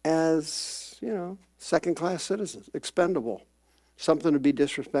as, second-class citizens, expendable, something to be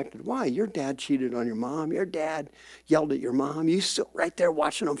disrespected. Why? Your dad cheated on your mom. Your dad yelled at your mom. You still right there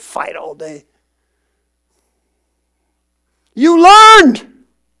watching them fight all day. You learned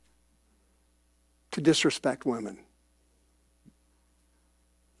to disrespect women.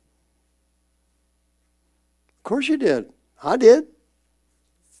 Of course you did. I did.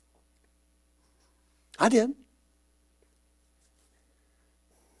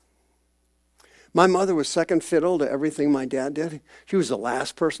 My mother was second fiddle to everything my dad did. She was the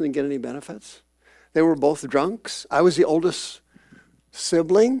last person to get any benefits. They were both drunks. I was the oldest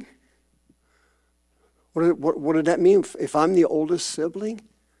sibling. What did that mean? If I'm the oldest sibling,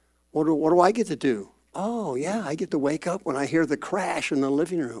 what do I get to do? Oh, yeah, I get to wake up when I hear the crash in the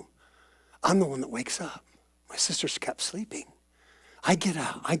living room. I'm the one that wakes up. My sisters kept sleeping. I get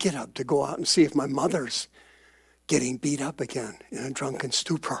up to go out and see if my mother's getting beat up again in a drunken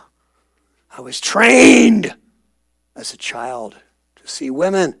stupor. I was trained as a child to see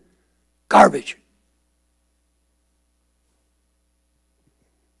women garbage.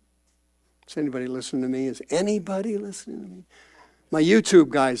 Is anybody listening to me? Is anybody listening to me? My YouTube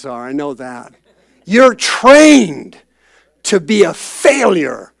guys are, I know that. You're trained to be a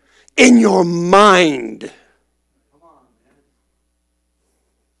failure in your mind.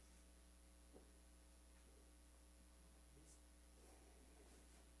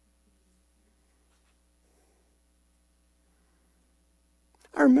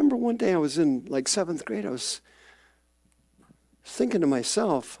 I remember one day I was in like 7th grade. I was thinking to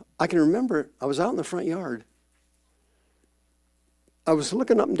myself, I can remember I was out in the front yard. I was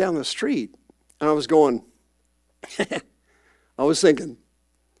looking up and down the street, and I was going, I was thinking,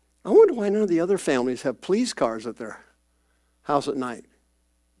 I wonder why none of the other families have police cars at their house at night.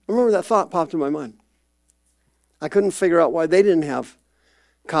 I remember that thought popped in my mind. I couldn't figure out why they didn't have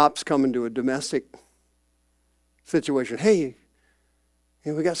cops come into a domestic situation. Hey,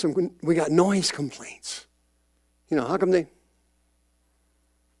 we got noise complaints. You know, how come they?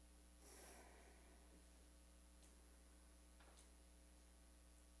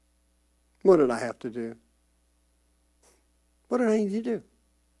 What did I have to do? What did I need to do?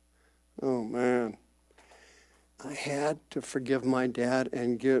 Oh, man. I had to forgive my dad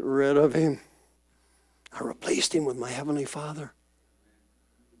and get rid of him. I replaced him with my Heavenly Father.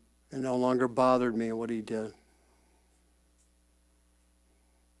 It no longer bothered me what he did.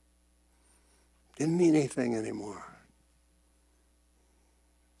 Didn't mean anything anymore.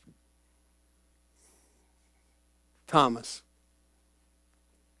 Thomas.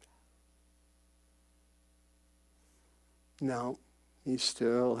 No, he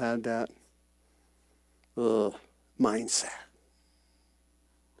still had that mindset.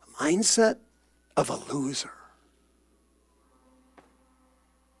 The mindset of a loser.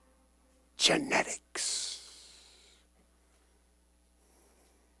 Genetics.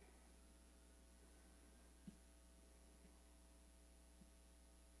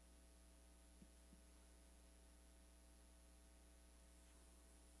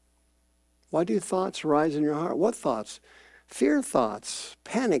 Why do thoughts arise in your heart? What thoughts? Fear thoughts,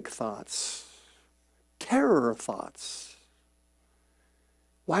 panic thoughts, terror thoughts.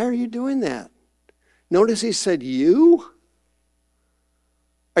 Why are you doing that? Notice he said, you?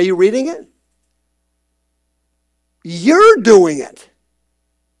 Are you reading it? You're doing it.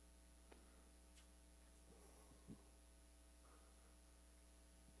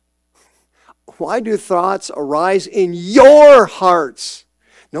 Why do thoughts arise in your hearts?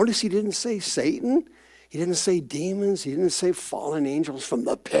 Notice he didn't say Satan. He didn't say demons. He didn't say fallen angels from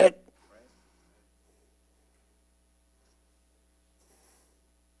the pit.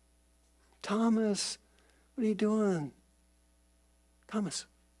 Thomas, what are you doing? Thomas.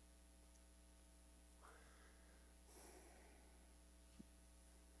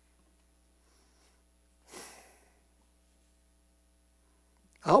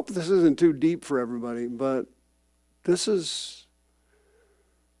 I hope this isn't too deep for everybody, but this is,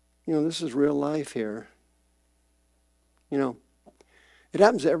 this is real life here. It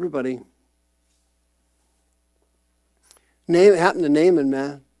happens to everybody. It happened to Naaman,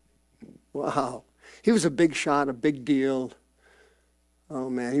 man. Wow. He was a big shot, a big deal. Oh,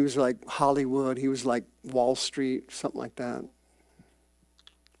 man, he was like Hollywood. He was like Wall Street, something like that.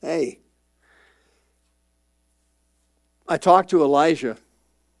 Hey, I talked to Elijah.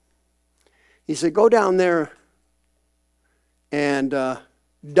 He said, go down there and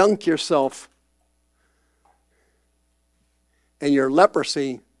dunk yourself, and your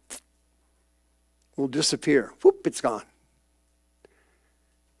leprosy will disappear. Whoop, it's gone.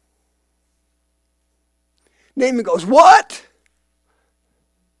 Naaman goes, what?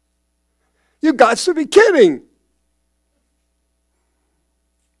 You got to be kidding.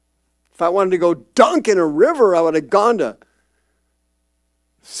 If I wanted to go dunk in a river, I would have gone to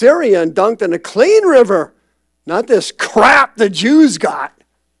Syria and dunked in a clean river. Not this crap the Jews got.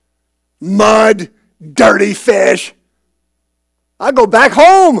 Mud, dirty fish. I go back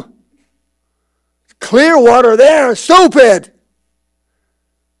home. Clear water there, stupid.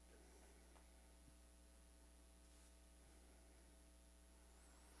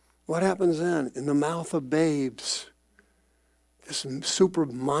 What happens then? In the mouth of babes, this super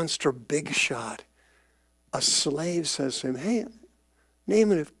monster big shot, a slave says to him, hey,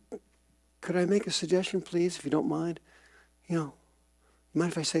 Naaman, could I make a suggestion, please, if you don't mind? You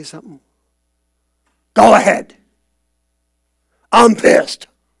mind if I say something? Go ahead. I'm pissed.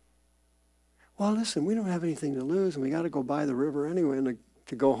 Well, listen, we don't have anything to lose, and we got to go by the river anyway and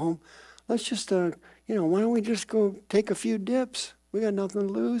to go home. Let's just, why don't we just go take a few dips? We got nothing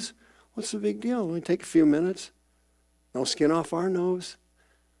to lose. What's the big deal? We take a few minutes. No skin off our nose.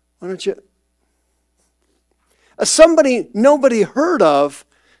 Why don't you? Somebody nobody heard of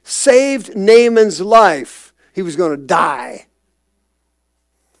saved Naaman's life. He was going to die.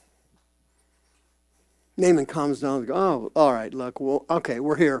 Naaman calms down and goes, oh, all right, look, well, okay,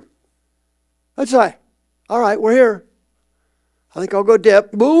 we're here. That's right. All right, we're here. I think I'll go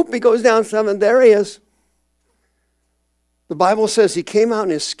dip. Boop, he goes down 7. There he is. The Bible says he came out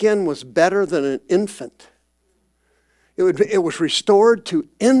and his skin was better than an infant. It was restored to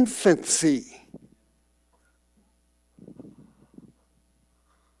infancy.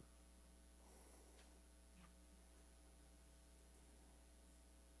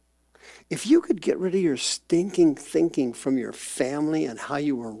 If you could get rid of your stinking thinking from your family and how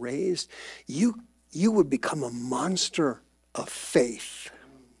you were raised, you would become a monster of faith.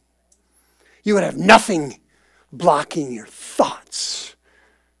 You would have nothing blocking your thoughts.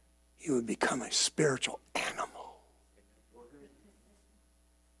 You would become a spiritual animal.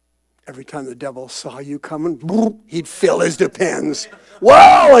 Every time the devil saw you coming, boop, he'd fill his depends.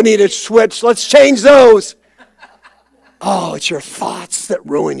 Whoa, I need a switch. Let's change those. Oh, it's your thoughts that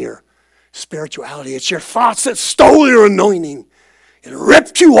ruin your spirituality. It's your thoughts that stole your anointing and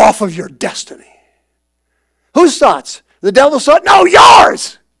ripped you off of your destiny. Whose thoughts? The devil's thought? No,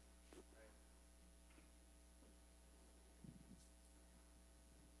 yours!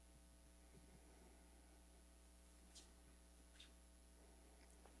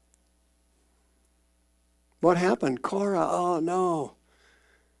 What happened? Korah, oh no.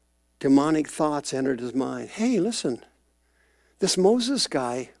 Demonic thoughts entered his mind. Hey, listen, this Moses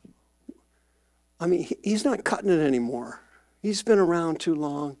guy, he's not cutting it anymore. He's been around too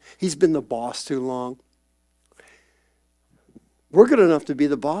long. He's been the boss too long. We're good enough to be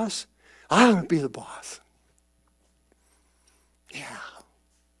the boss. I want to be the boss. Yeah.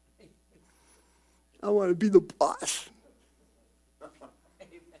 I want to be the boss.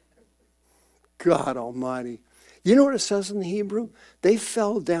 God Almighty. You know what it says in the Hebrew? They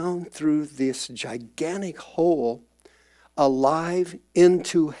fell down through this gigantic hole alive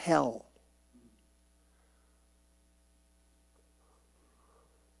into hell.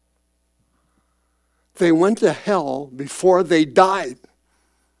 They went to hell before they died.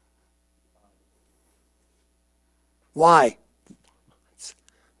 Why?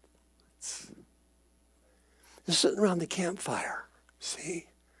 They're sitting around the campfire, see?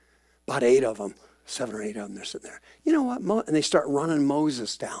 About 8 of them, 7 or 8 of them, they're sitting there. You know what? And they start running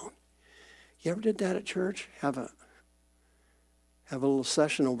Moses down. You ever did that at church? Have a little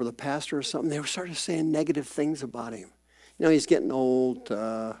session over the pastor or something? They were started saying negative things about him. He's getting old.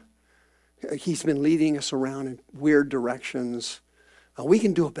 He's been leading us around in weird directions. We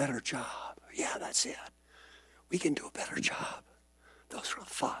can do a better job. Yeah, that's it. We can do a better job. Those were the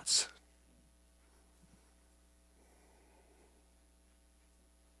thoughts.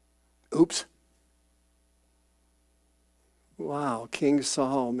 Oops. Wow, King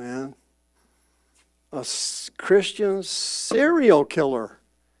Saul, man. A Christian serial killer.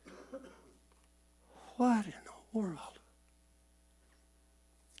 What in the world?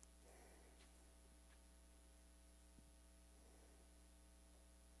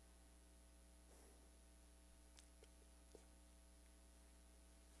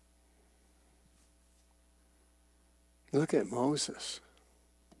 Look at Moses.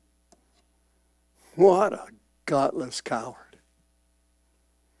 What a gutless coward.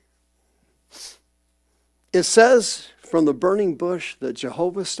 It says from the burning bush that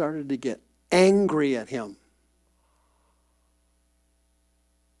Jehovah started to get angry at him.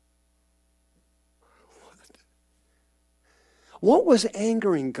 What was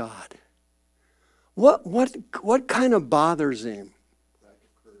angering God? What kind of bothers him?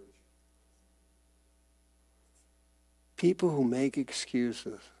 People who make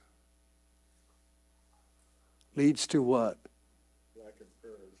excuses. Leads to what? Lack of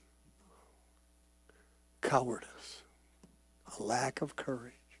courage. Cowardice. A lack of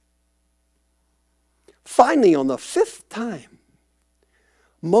courage. Finally, on the 5th time,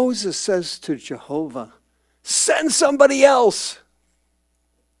 Moses says to Jehovah, send somebody else.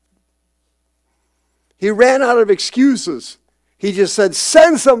 He ran out of excuses. He just said,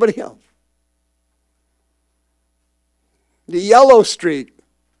 send somebody else. The yellow streak,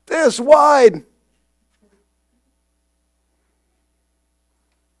 this wide.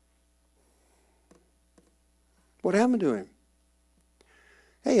 What happened to him?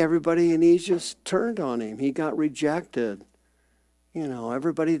 Hey, everybody in Egypt turned on him. He got rejected. You know,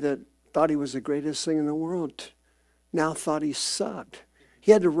 everybody that thought he was the greatest thing in the world now thought he sucked.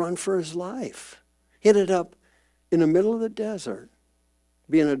 He had to run for his life. He ended up in the middle of the desert,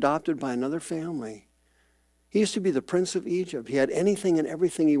 being adopted by another family. He used to be the Prince of Egypt. He had anything and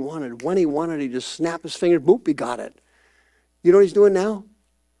everything he wanted. When he wanted, he'd just snap his fingers, boop, he got it. You know what he's doing now?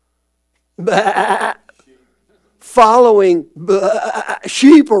 Bah! Following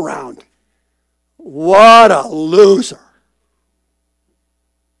sheep around. What a loser.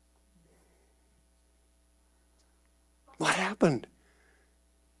 What happened?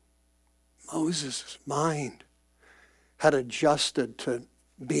 Moses' mind had adjusted to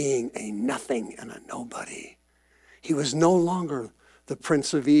being a nothing and a nobody. He was no longer the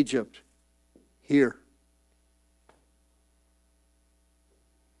Prince of Egypt here.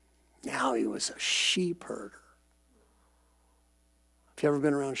 Now he was a sheep herder. Have you ever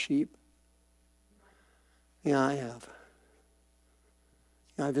been around sheep? Yeah, I have.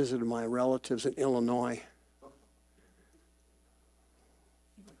 I visited my relatives in Illinois.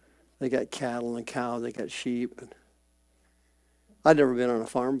 They got cattle and cows, they got sheep. And I'd never been on a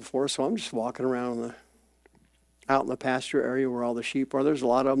farm before, so I'm just walking around out in the pasture area where all the sheep are. There's a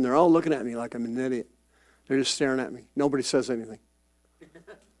lot of them. They're all looking at me like I'm an idiot. They're just staring at me. Nobody says anything.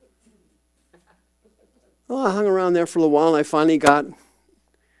 Well, I hung around there for a little while, and I finally got,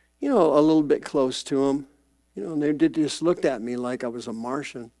 a little bit close to them. And they just looked at me like I was a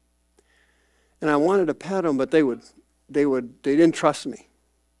Martian. And I wanted to pet them, but they didn't trust me.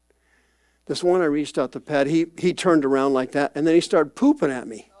 This one I reached out to pet, he turned around like that, and then he started pooping at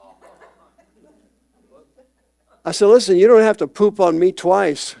me. I said, listen, you don't have to poop on me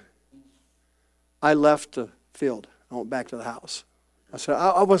twice. I left the field. I went back to the house. I said,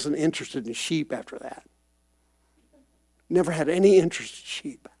 I wasn't interested in sheep after that. Never had any interest in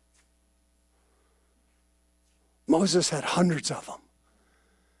sheep. Moses had hundreds of them,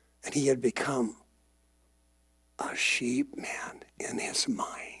 and he had become a sheep man in his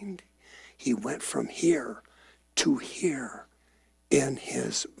mind. He went from here to here in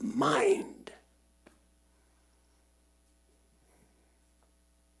his mind.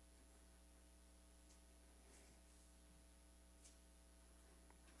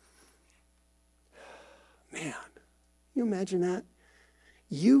 Man, you imagine that?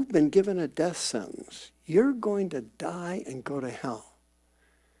 You've been given a death sentence. You're going to die and go to hell.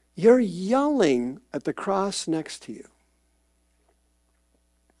 You're yelling at the cross next to you.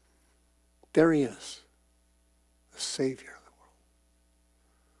 There he is, the Savior of the world.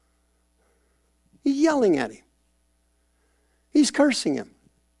 You're yelling at him. He's cursing him.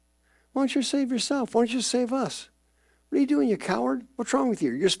 Why don't you save yourself? Why don't you save us? What are you doing, you coward? What's wrong with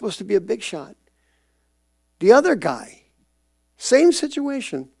you? You're supposed to be a big shot. The other guy, same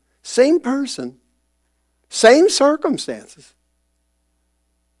situation, same person, same circumstances,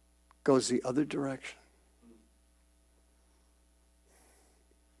 goes the other direction.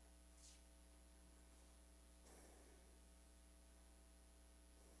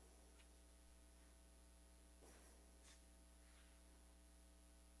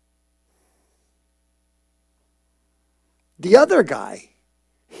 The other guy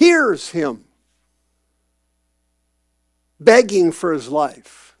hears him begging for his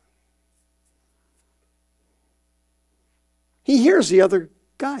life. He hears the other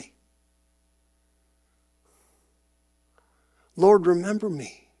guy. Lord, remember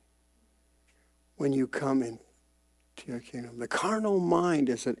me when you come into your kingdom. The carnal mind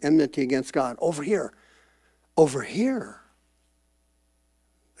is an enmity against God. Over here,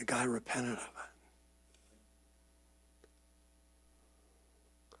 the guy repented of it.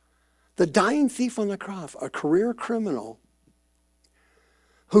 The dying thief on the cross, a career criminal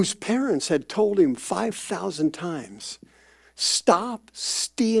whose parents had told him 5,000 times, stop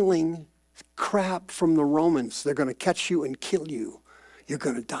stealing crap from the Romans. They're going to catch you and kill you. You're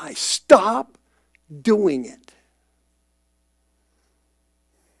going to die. Stop doing it.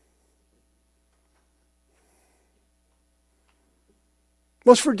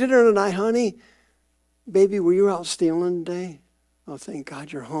 What's for dinner tonight, honey? Baby, were you out stealing today? Oh, thank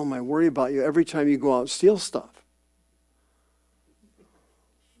God you're home. I worry about you every time you go out and steal stuff.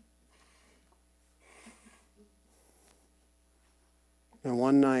 And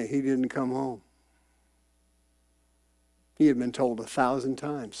one night he didn't come home. He had been told 1,000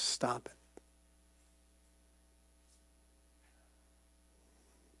 times, stop it.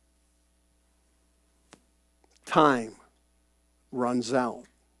 time runs out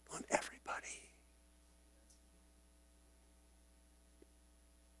on everybody.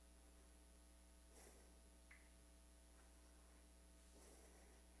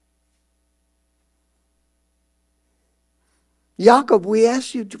 Jacob, we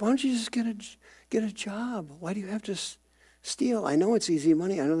asked you, why don't you just get a job? Why do you have to steal? I know it's easy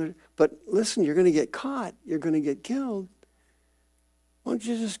money. I know but listen, you're going to get caught. You're going to get killed. Why don't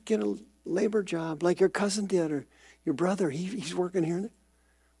you just get a labor job like your cousin did or your brother? He's working here.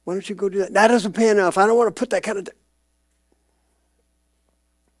 Why don't you go do that? That doesn't pay enough. I don't want to put that kind of...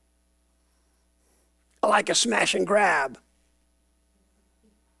 I like a smash and grab.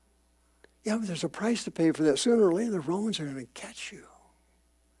 Yeah, but there's a price to pay for that. Sooner or later, the Romans are going to catch you.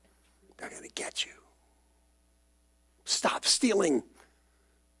 They're going to get you. Stop stealing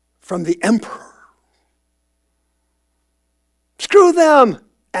from the emperor. Screw them.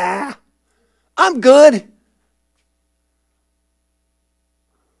 I'm good.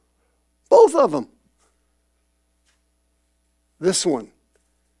 Both of them. This one,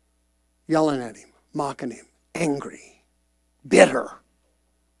 yelling at him, mocking him, angry, bitter.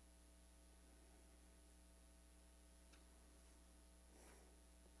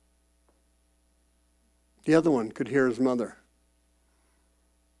 The other one could hear his mother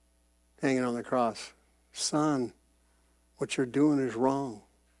hanging on the cross. Son, what you're doing is wrong.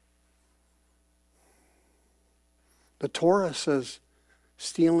 The Torah says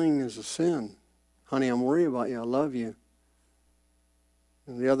stealing is a sin. Honey, I'm worried about you. I love you.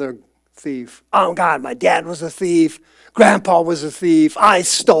 And the other thief, oh God, my dad was a thief. Grandpa was a thief. I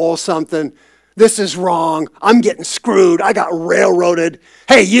stole something. This is wrong. I'm getting screwed. I got railroaded.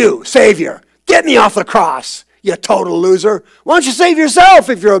 Hey, you, Savior. Get me off the cross, you total loser. Why don't you save yourself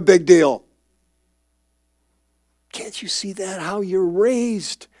if you're a big deal? Can't you see that? How you're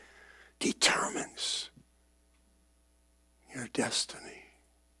raised determines your destiny.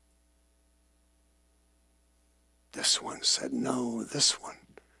 This one said no. This one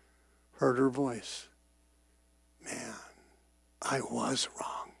heard her voice. Man, I was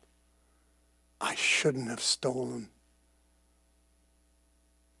wrong. I shouldn't have stolen.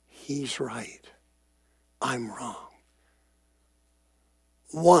 He's right. I'm wrong.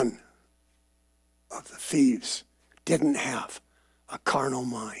 One of the thieves didn't have a carnal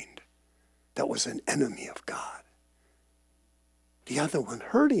mind that was an enemy of God. The other one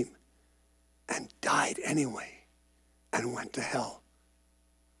heard him and died anyway and went to hell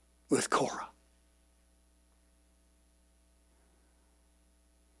with Korah.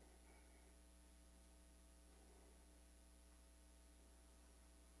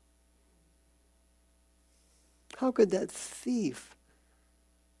 How could that thief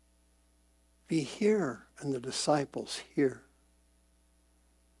be here and the disciples here?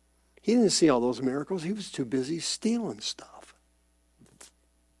 He didn't see all those miracles. He was too busy stealing stuff.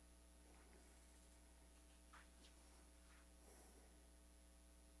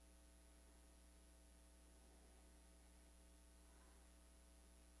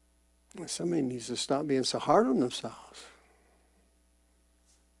 Somebody needs to stop being so hard on themselves.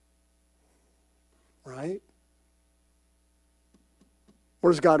 Right? What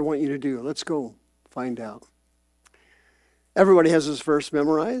does God want you to do? Let's go find out. Everybody has this verse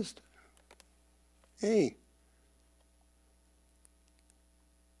memorized. Hey.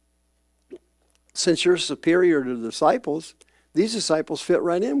 Since you're superior to the disciples, these disciples fit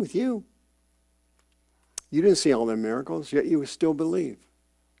right in with you. You didn't see all their miracles, yet you still believe.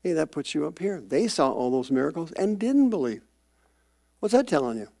 Hey, that puts you up here. They saw all those miracles and didn't believe. What's that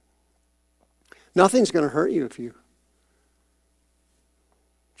telling you? Nothing's going to hurt you if you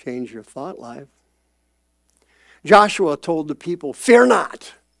change your thought life. Joshua told the people, fear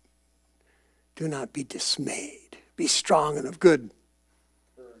not. Do not be dismayed. Be strong and of good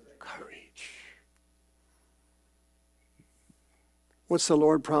courage. What's the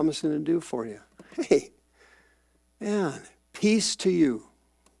Lord promising to do for you? Hey, man, peace to you.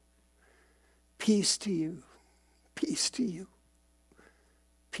 Peace to you. Peace to you.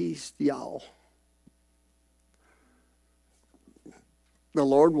 Peace, y'all. The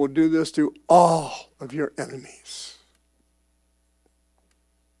Lord will do this to all of your enemies.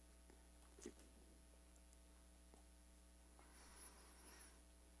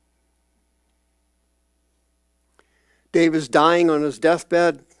 David's dying on his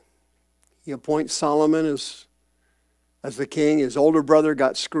deathbed. He appoints Solomon as the king. His older brother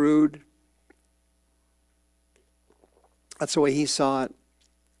got screwed. That's the way he saw it.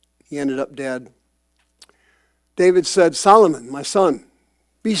 He ended up dead. David said, Solomon, my son,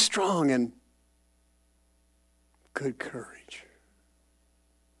 be strong and good courage.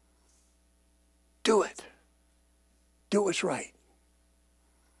 Do it. Do what's right.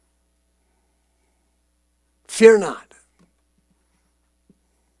 Fear not.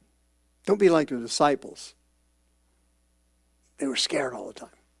 Don't be like the disciples. They were scared all the time.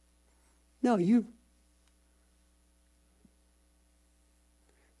 No,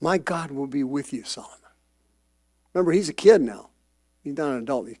 my God will be with you, Solomon. Remember, he's a kid now. He's not an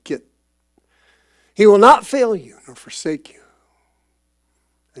adult, he's a kid. He will not fail you nor forsake you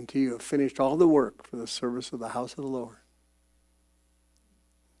until you have finished all the work for the service of the house of the Lord.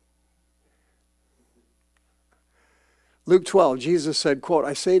 Luke 12, Jesus said, quote,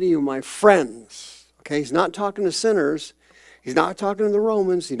 I say to you, my friends. Okay, he's not talking to sinners. He's not talking to the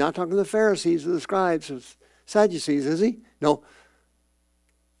Romans. He's not talking to the Pharisees or the scribes or Sadducees, is he? No.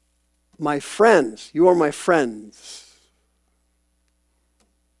 My friends, you are my friends.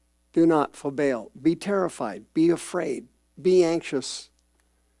 Do not forbear. Be terrified. Be afraid. Be anxious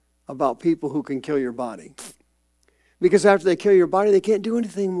about people who can kill your body. Because after they kill your body, they can't do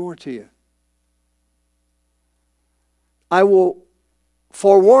anything more to you. I will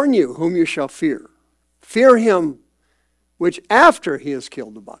forewarn you whom you shall fear. Fear him which after he has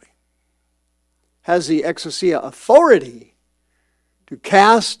killed the body has the exousia authority to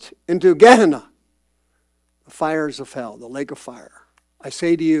cast into Gehenna, the fires of hell, the lake of fire. I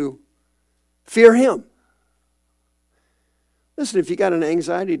say to you, fear him. Listen, if you got an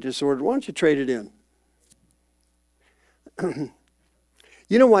anxiety disorder, why don't you trade it in?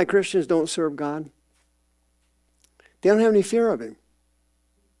 You know why Christians don't serve God? They don't have any fear of him.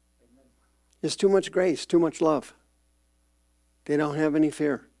 There's too much grace, too much love. They don't have any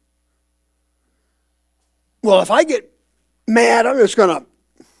fear. Well, if I get mad, I'm just going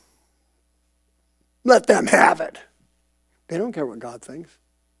to let them have it. They don't care what God thinks.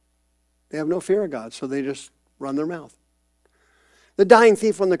 They have no fear of God, so they just run their mouth. The dying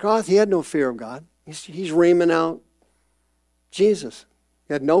thief on the cross, he had no fear of God. He's reaming out Jesus.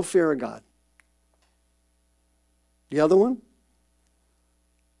 He had no fear of God. The other one,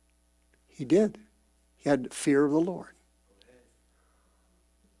 he did. He had fear of the Lord.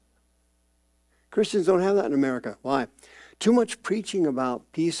 Christians don't have that in America. Why? Too much preaching about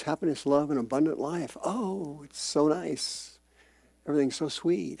peace, happiness, love, and abundant life. Oh, it's so nice. Everything's so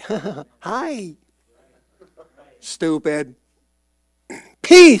sweet. Hi. Stupid.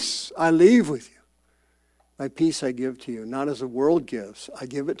 Peace I leave with you. My peace I give to you. Not as the world gives. I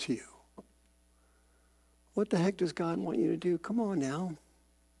give it to you. What the heck does God want you to do? Come on now.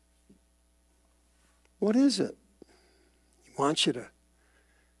 What is it? He wants you to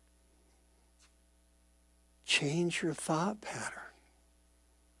change your thought pattern.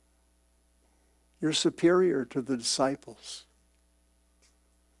 You're superior to the disciples.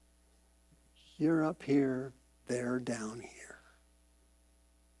 You're up here, they're down here.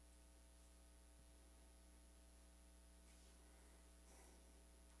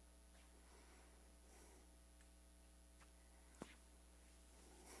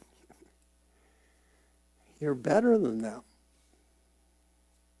 You're better than them.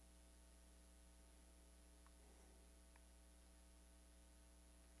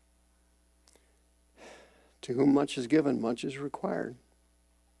 To whom much is given, much is required.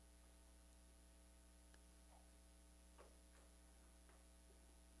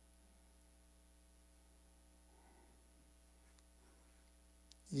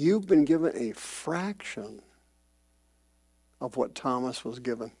 You've been given a fraction of what Thomas was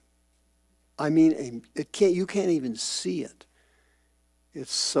given. I mean, you can't even see it.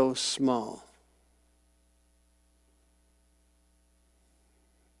 It's so small.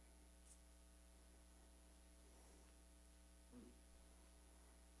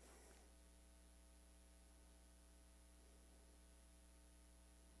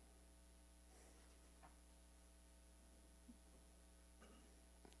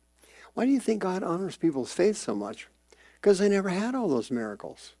 Why do you think God honors people's faith so much? Because they never had all those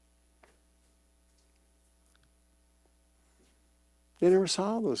miracles. They never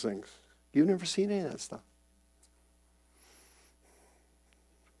saw all those things. You've never seen any of that stuff.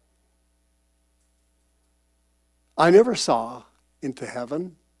 I never saw into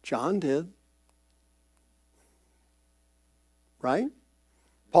heaven. John did. Right?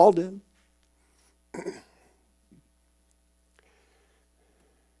 Paul did.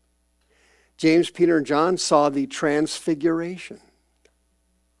 James, Peter, and John saw the transfiguration.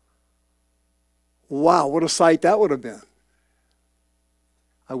 Wow, what a sight that would have been.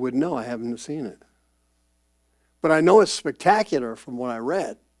 I wouldn't know. I haven't seen it. But I know it's spectacular from what I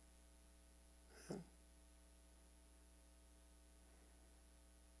read.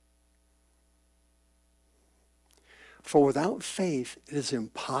 For without faith, it is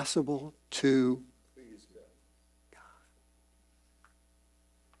impossible to please God.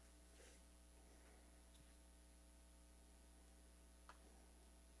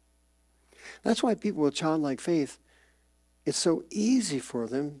 That's why people with childlike faith, it's so easy for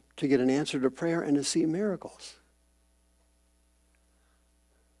them to get an answer to prayer and to see miracles.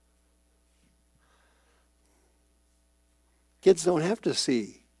 Kids don't have to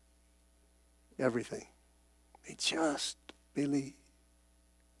see everything. They just believe.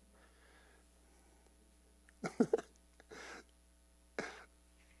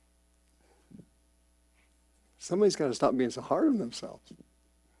 Somebody's got to stop being so hard on themselves.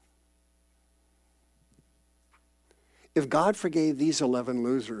 If God forgave these 11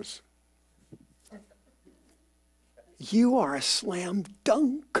 losers, you are a slam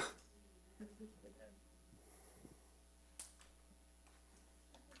dunk.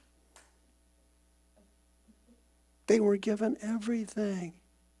 They were given everything.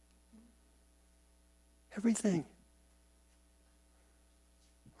 Everything.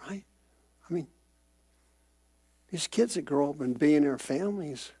 Right? I mean, these kids that grow up in billionaire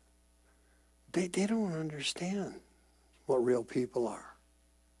families, they don't understand what real people are.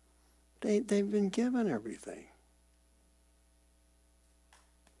 They've been given everything.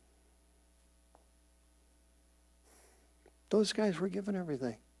 Those guys were given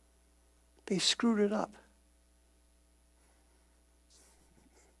everything. They screwed it up.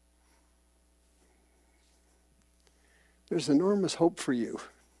 There's enormous hope for you.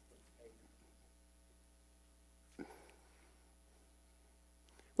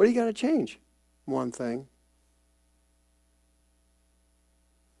 What do you got to change? One thing.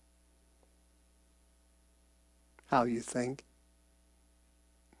 How you think.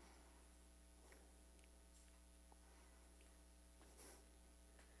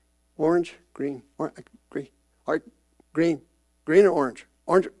 Orange, green, green, green, green or orange?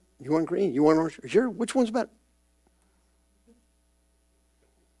 Orange. You want green? You want orange? Sure. Which one's better?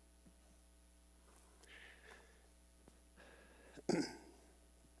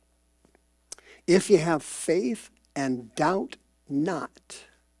 If you have faith and doubt not.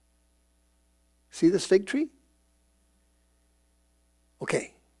 See this fig tree?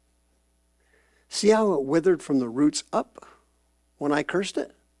 Okay. See how it withered from the roots up when I cursed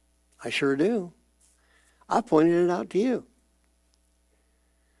it? I sure do. I pointed it out to you.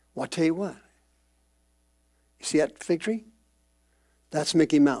 Well, I'll tell you what. You see that fig tree? That's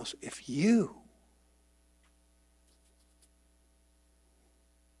Mickey Mouse. If you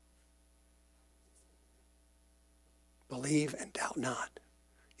believe and doubt not,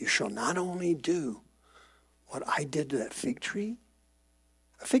 you shall not only do what I did to that fig tree.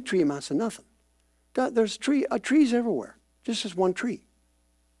 A fig tree amounts to nothing. There's trees everywhere, just as one tree.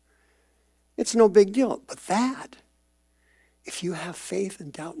 It's no big deal. But that, if you have faith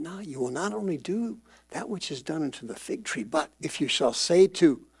and doubt not, you will not only do that which is done unto the fig tree, but if you shall say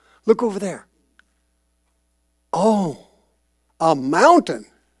to, look over there, oh, a mountain.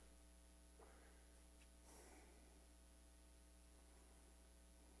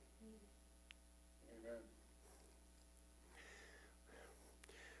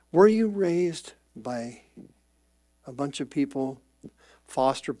 Were you raised by a bunch of people,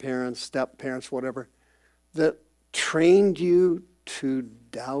 foster parents, step parents, whatever, that trained you to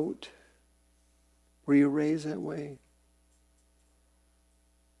doubt? Were you raised that way?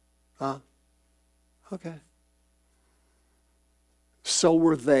 Huh? Okay. So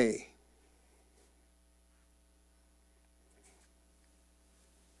were they.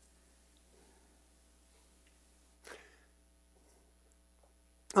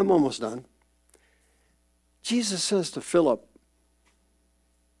 I'm almost done. Jesus says to Philip,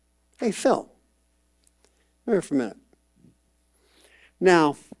 hey, Phil, come here for a minute.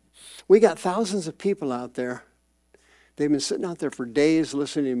 Now, we got thousands of people out there. They've been sitting out there for days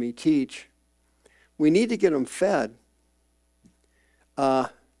listening to me teach. We need to get them fed. The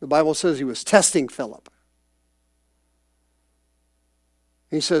Bible says he was testing Philip.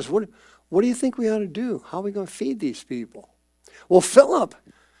 He says, what do you think we ought to do? How are we going to feed these people? Well, Philip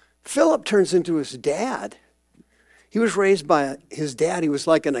turns into his dad. He was raised by his dad. He was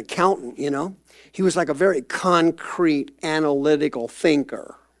like an accountant, you know. He was like a very concrete, analytical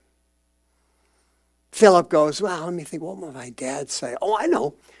thinker. Philip goes, well, let me think, what would my dad say? Oh, I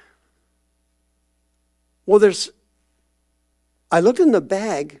know. Well, I looked in the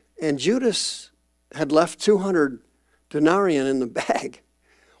bag, and Judas had left 200 denarii in the bag.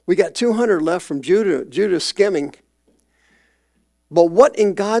 We got 200 left from Judas skimming. But what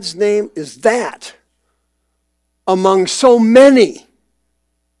in God's name is that among so many?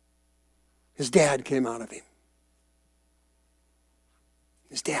 His dad came out of him.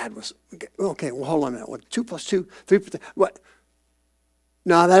 His dad was, okay, well, hold on a minute. What, 2 + 2, 3 + 3, what?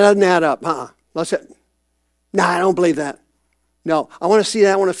 No, that doesn't add up. Let's say, no, I don't believe that. No, I want to see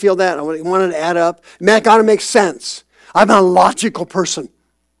that. I want to feel that. I want it to add up. Man, it got to make sense. I'm a logical person.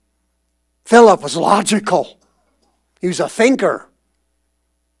 Philip was logical. He was a thinker.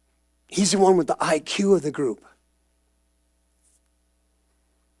 He's the one with the IQ of the group.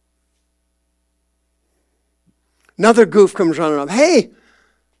 Another goof comes running up. Hey,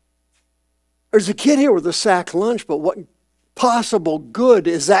 there's a kid here with a sack lunch, but what possible good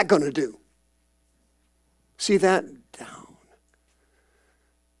is that going to do? See that? Down.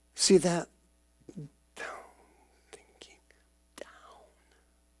 See that? Down. Thinking. Down.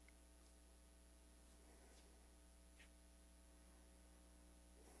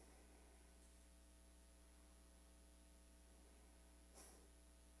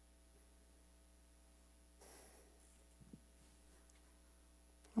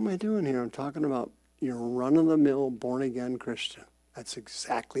 What am I doing here? I'm talking about your run-of-the-mill, born-again Christian. That's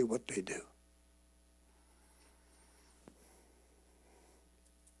exactly what they do.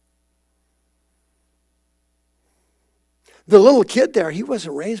 The little kid there, he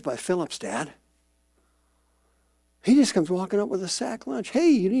wasn't raised by Philip's dad. He just comes walking up with a sack lunch. Hey,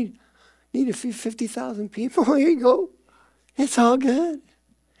 you need to feed 50,000 people? Here you go. It's all good.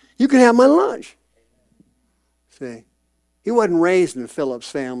 You can have my lunch. See, he wasn't raised in Philip's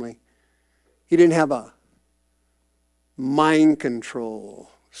family. He didn't have a mind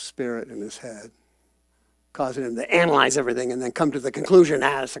control spirit in his head, causing him to analyze everything and then come to the conclusion,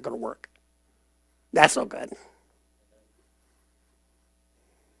 it's not going to work. That's no good.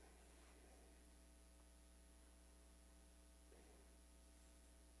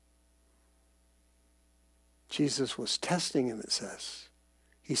 Jesus was testing him, it says.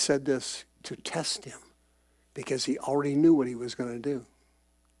 He said this to test him because he already knew what he was going to do.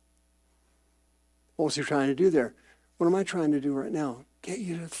 What was he trying to do there? What am I trying to do right now? Get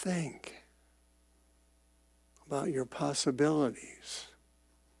you to think about your possibilities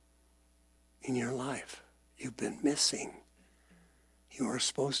in your life. You've been missing. You were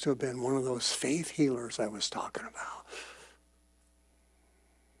supposed to have been one of those faith healers I was talking about.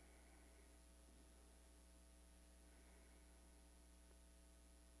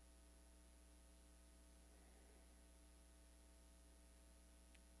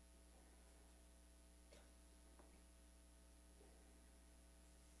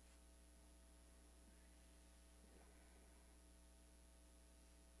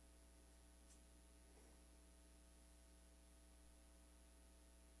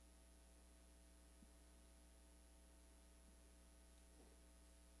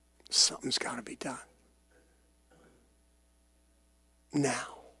 Something's got to be done.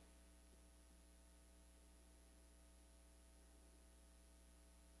 Now.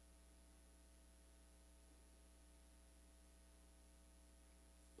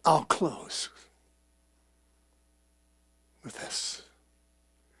 I'll close with this.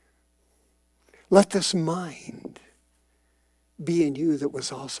 Let this mind be in you that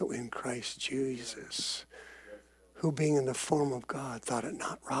was also in Christ Jesus, who being in the form of God thought it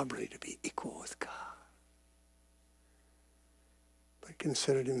not robbery to be equal with God, but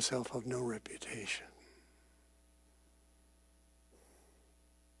considered himself of no reputation.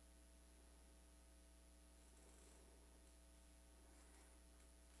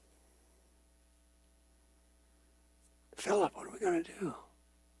 Philip, what are we going to do?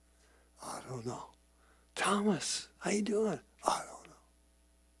 I don't know. Thomas, how you doing? I don't know.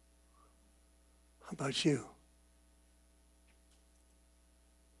 How about you?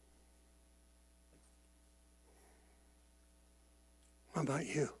 How about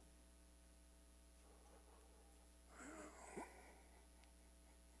you?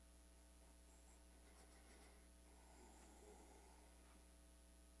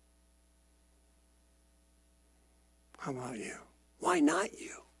 How about you? Why not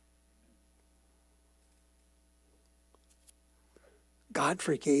you? God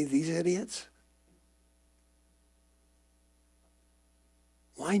forgave these idiots.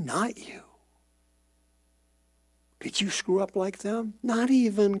 Why not you? Did you screw up like them? Not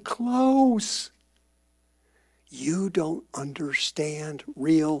even close. You don't understand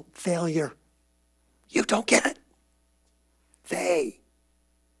real failure. You don't get it. They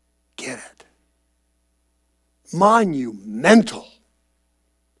get it. Monumental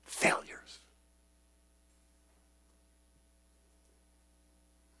failures.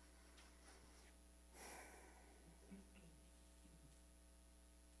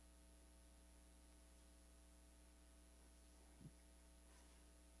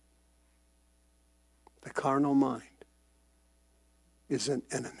 The carnal mind is an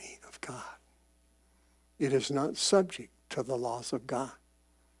enemy of God. It is not subject to the laws of God,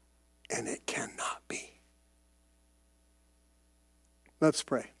 and it cannot be. Let's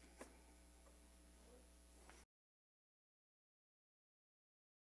pray.